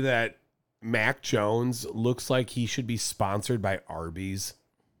just tell you that Mac Jones looks like he should be sponsored by Arby's?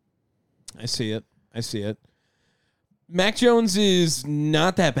 I see it. Mac Jones is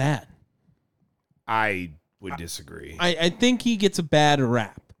not that bad. I would disagree. I think he gets a bad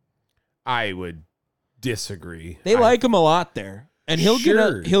rap. I would disagree. They like him a lot there. And he'll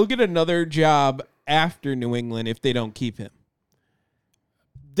Sure. get another job after New England if they don't keep him.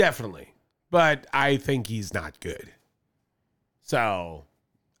 Definitely. But I think he's not good. So,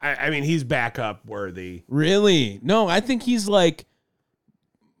 I mean, he's backup worthy. Really? No, I think he's like,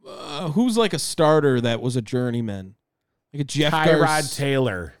 who's like a starter that was a journeyman? Like a Jeff Tyrod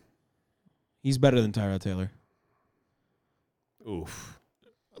Taylor. He's better than Tyrod Taylor. Oof.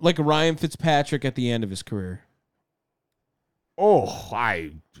 Like a Ryan Fitzpatrick at the end of his career. Oh,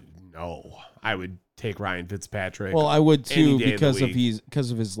 I would take Ryan Fitzpatrick. Well, I would too any day of the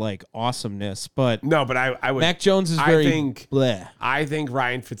because of his like awesomeness. But no, but I would. Mac Jones is very bleh. I think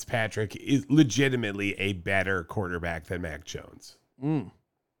Ryan Fitzpatrick is legitimately a better quarterback than Mac Jones.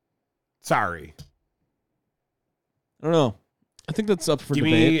 Sorry. I don't know. I think that's up for Give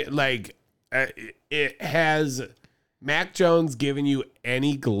debate. me like it has Mac Jones given you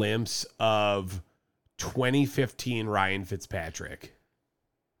any glimpse of 2015 Ryan Fitzpatrick?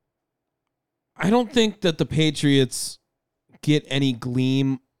 I don't think that the Patriots get any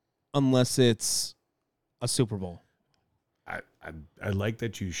gleam unless it's a Super Bowl. I like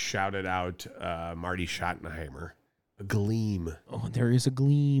that you shouted out Marty Schottenheimer. A gleam. Oh, there is a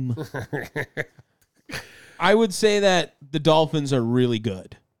gleam. I would say that the Dolphins are really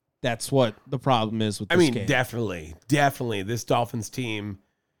good. That's what the problem is with this game. Definitely. This Dolphins team,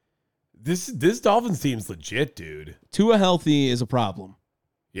 this Dolphins team's legit, dude. Tua healthy is a problem.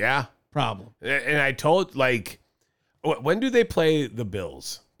 Yeah. Problem. And I told, like, when do they play the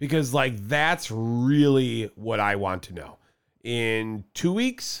Bills? Because, like, that's really what I want to know. In 2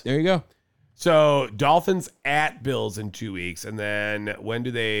 weeks? There you go. So, Dolphins at Bills in 2 weeks. And then when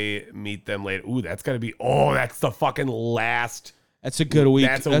do they meet them later? Ooh, that's got to be, that's the fucking last. That's a good week.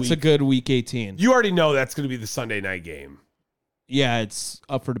 That's a good week 18. You already know that's going to be the Sunday night game. Yeah, it's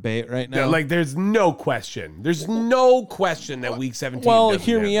up for debate right now. Like, there's no question. There's no question that week 17. Well,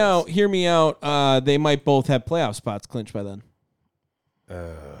 hear me out. They might both have playoff spots clinched by then.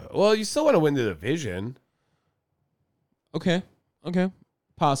 Well, you still want to win the division. Okay.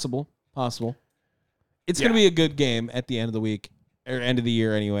 Possible. It's going to be a good game at the end of the week, or end of the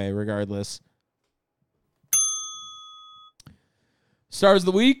year anyway, regardless. Stars of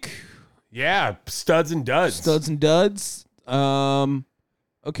the week. Yeah, studs and duds.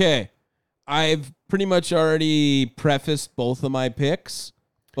 Okay. I've pretty much already prefaced both of my picks,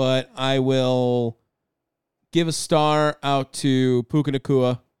 but I will give a star out to Puka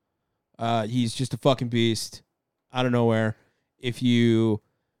Nacua. He's just a fucking beast out of nowhere. If you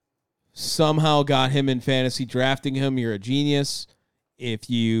somehow got him in fantasy drafting him, you're a genius. If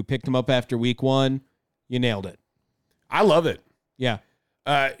you picked him up after week 1, you nailed it. I love it. Yeah.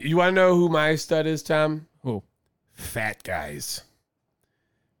 You want to know who my stud is, Tom? Who? Fat guys.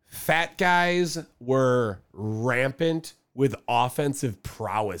 Fat guys were rampant with offensive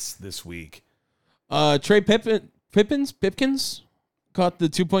prowess this week. Trey Pipkins caught the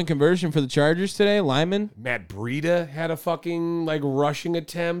 2-point conversion for the Chargers today. Lyman. Matt Breida had a fucking rushing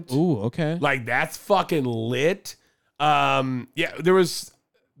attempt. Ooh, okay. Like, that's fucking lit. Yeah, there was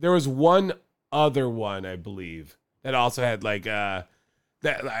one other one, I believe, that also had that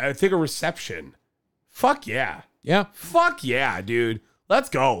I think a reception. Fuck yeah. Yeah. Fuck yeah, dude. Let's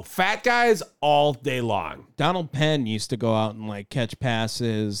go. Fat guys all day long. Donald Penn used to go out and catch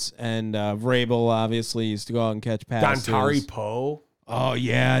passes, and Vrabel obviously used to go out and catch passes. Dontari Poe. Oh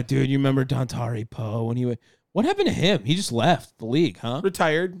yeah, dude, you remember Dontari Poe when he what happened to him? He just left the league, huh?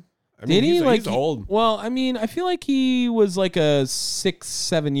 Retired. Did he? He's old. Well, I mean, I feel like he was like a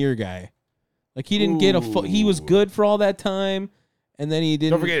 6-7 year guy. Like he didn't get he was good for all that time, and then he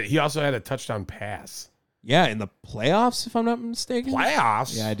didn't. Don't forget, he also had a touchdown pass. Yeah, in the playoffs, if I'm not mistaken.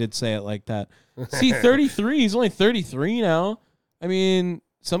 Playoffs? Yeah, I did say it like that. See, 33. He's only 33 now. I mean,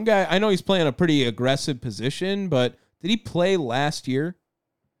 some guy, I know he's playing a pretty aggressive position, but did he play last year?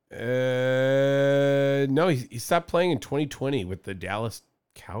 No, he stopped playing in 2020 with the Dallas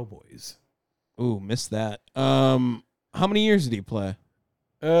Cowboys. Ooh, missed that. How many years did he play?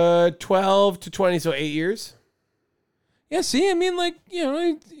 12 to 20, so 8 years. Yeah, see, I mean,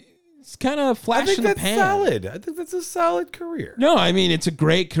 it's kind of flash in the pan. Solid. I think that's a solid career. No, I mean, it's a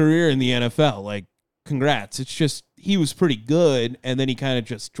great career in the NFL. Congrats. It's just he was pretty good, and then he kind of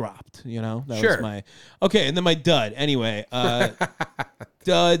just dropped, That Sure. was my... Okay, and then my dud. Anyway,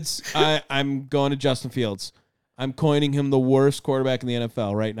 duds, I'm going to Justin Fields. I'm coining him the worst quarterback in the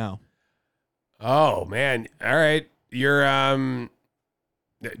NFL right now. Oh, man. All right. You're,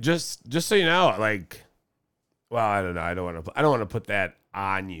 just so you know, like, well, I don't know. I don't want to put that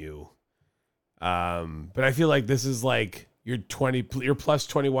on you. But I feel like this is like your plus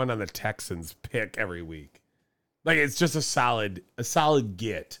 21 on the Texans pick every week. Like, it's just a solid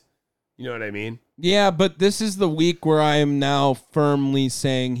get. You know what I mean? Yeah, but this is the week where I am now firmly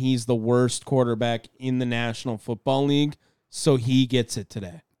saying he's the worst quarterback in the National Football League, so he gets it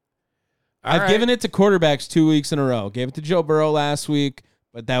today. I've given it to quarterbacks 2 weeks in a row. Gave it to Joe Burrow last week,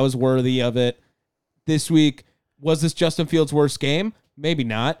 but that was worthy of it. This week, was this Justin Fields' worst game? Maybe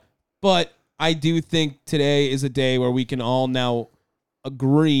not, but I do think today is a day where we can all now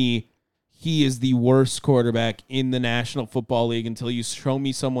agree he is the worst quarterback in the National Football League until you show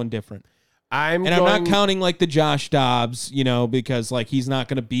me someone different. I'm not counting like the Josh Dobbs, because like he's not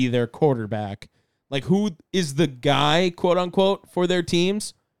going to be their quarterback. Like, who is the guy, quote unquote, for their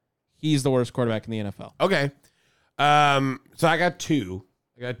teams? He's the worst quarterback in the NFL. Okay. So I got two.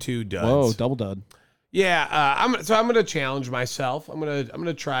 Duds. Whoa, double dud. Yeah. I'm going to challenge myself. I'm going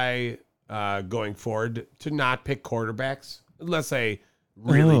to try going forward to not pick quarterbacks unless they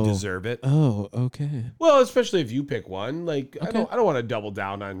really deserve it. Oh, okay. Well, especially if you pick one. Like, okay. I don't want to double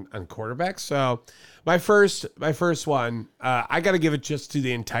down on quarterbacks. So my first one, I got to give it just to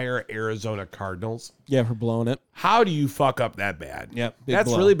the entire Arizona Cardinals. Yeah, for blowing it. How do you fuck up that bad? Yep.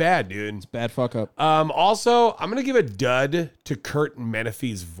 That's really bad, dude. It's bad fuck up. Also, I'm going to give a dud to Kurt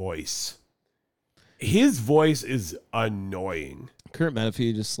Menefee's voice. His voice is annoying. Kurt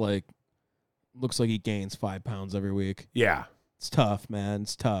Menefee just like looks like he gains 5 pounds every week. Yeah. It's tough, man.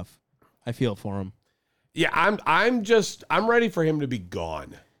 It's tough. I feel for him. Yeah, I'm ready for him to be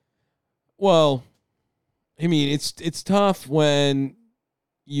gone. Well, I mean, it's tough when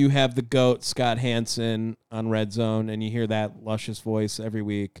you have the GOAT Scott Hansen on Red Zone and you hear that luscious voice every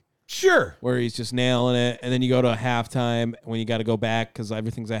week. Sure. Where he's just nailing it, and then you go to a halftime when you got to go back because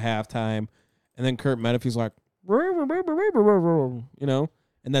everything's at halftime, and then Kurt Menefee's like,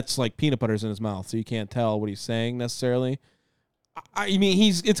 and that's like peanut butter's in his mouth, so you can't tell what he's saying necessarily. I mean,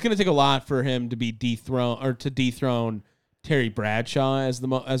 it's going to take a lot for him to be dethrone Terry Bradshaw as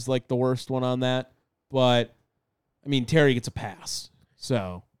the worst one on that. But I mean, Terry gets a pass.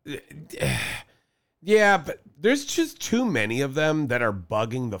 So yeah, but there's just too many of them that are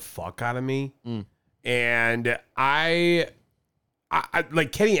bugging the fuck out of me. And I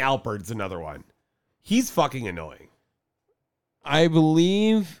like Kenny Alpert's another one. He's fucking annoying. I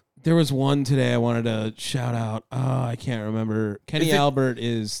believe there was one today I wanted to shout out. Oh, I can't remember. Kenny Albert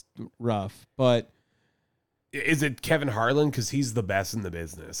is rough, but is it Kevin Harlan? Because he's the best in the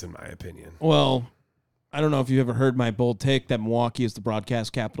business, in my opinion. Well, I don't know if you've ever heard my bold take that Milwaukee is the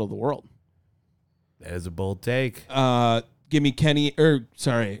broadcast capital of the world. That is a bold take. Give me give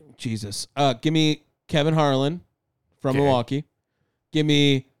me Kevin Harlan from Milwaukee. Give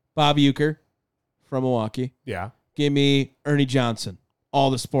me Bob Uecker from Milwaukee. Yeah. Give me Ernie Johnson.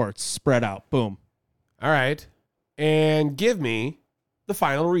 All the sports spread out. Boom. All right. And give me the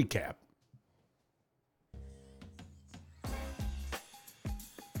final recap.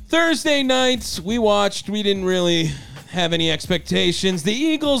 Thursday nights, we didn't really have any expectations. The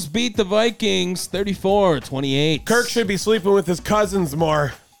Eagles beat the Vikings 34-28. Kirk should be sleeping with his cousins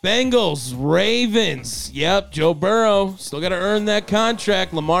more. Bengals, Ravens. Yep, Joe Burrow. Still got to earn that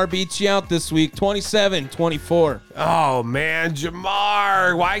contract. Lamar beats you out this week, 27-24. Oh, man,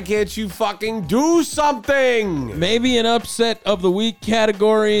 Jamar. Why can't you fucking do something? Maybe an upset of the week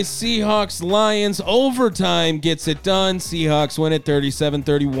category. Seahawks, Lions. Overtime gets it done. Seahawks win it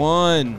 37-31.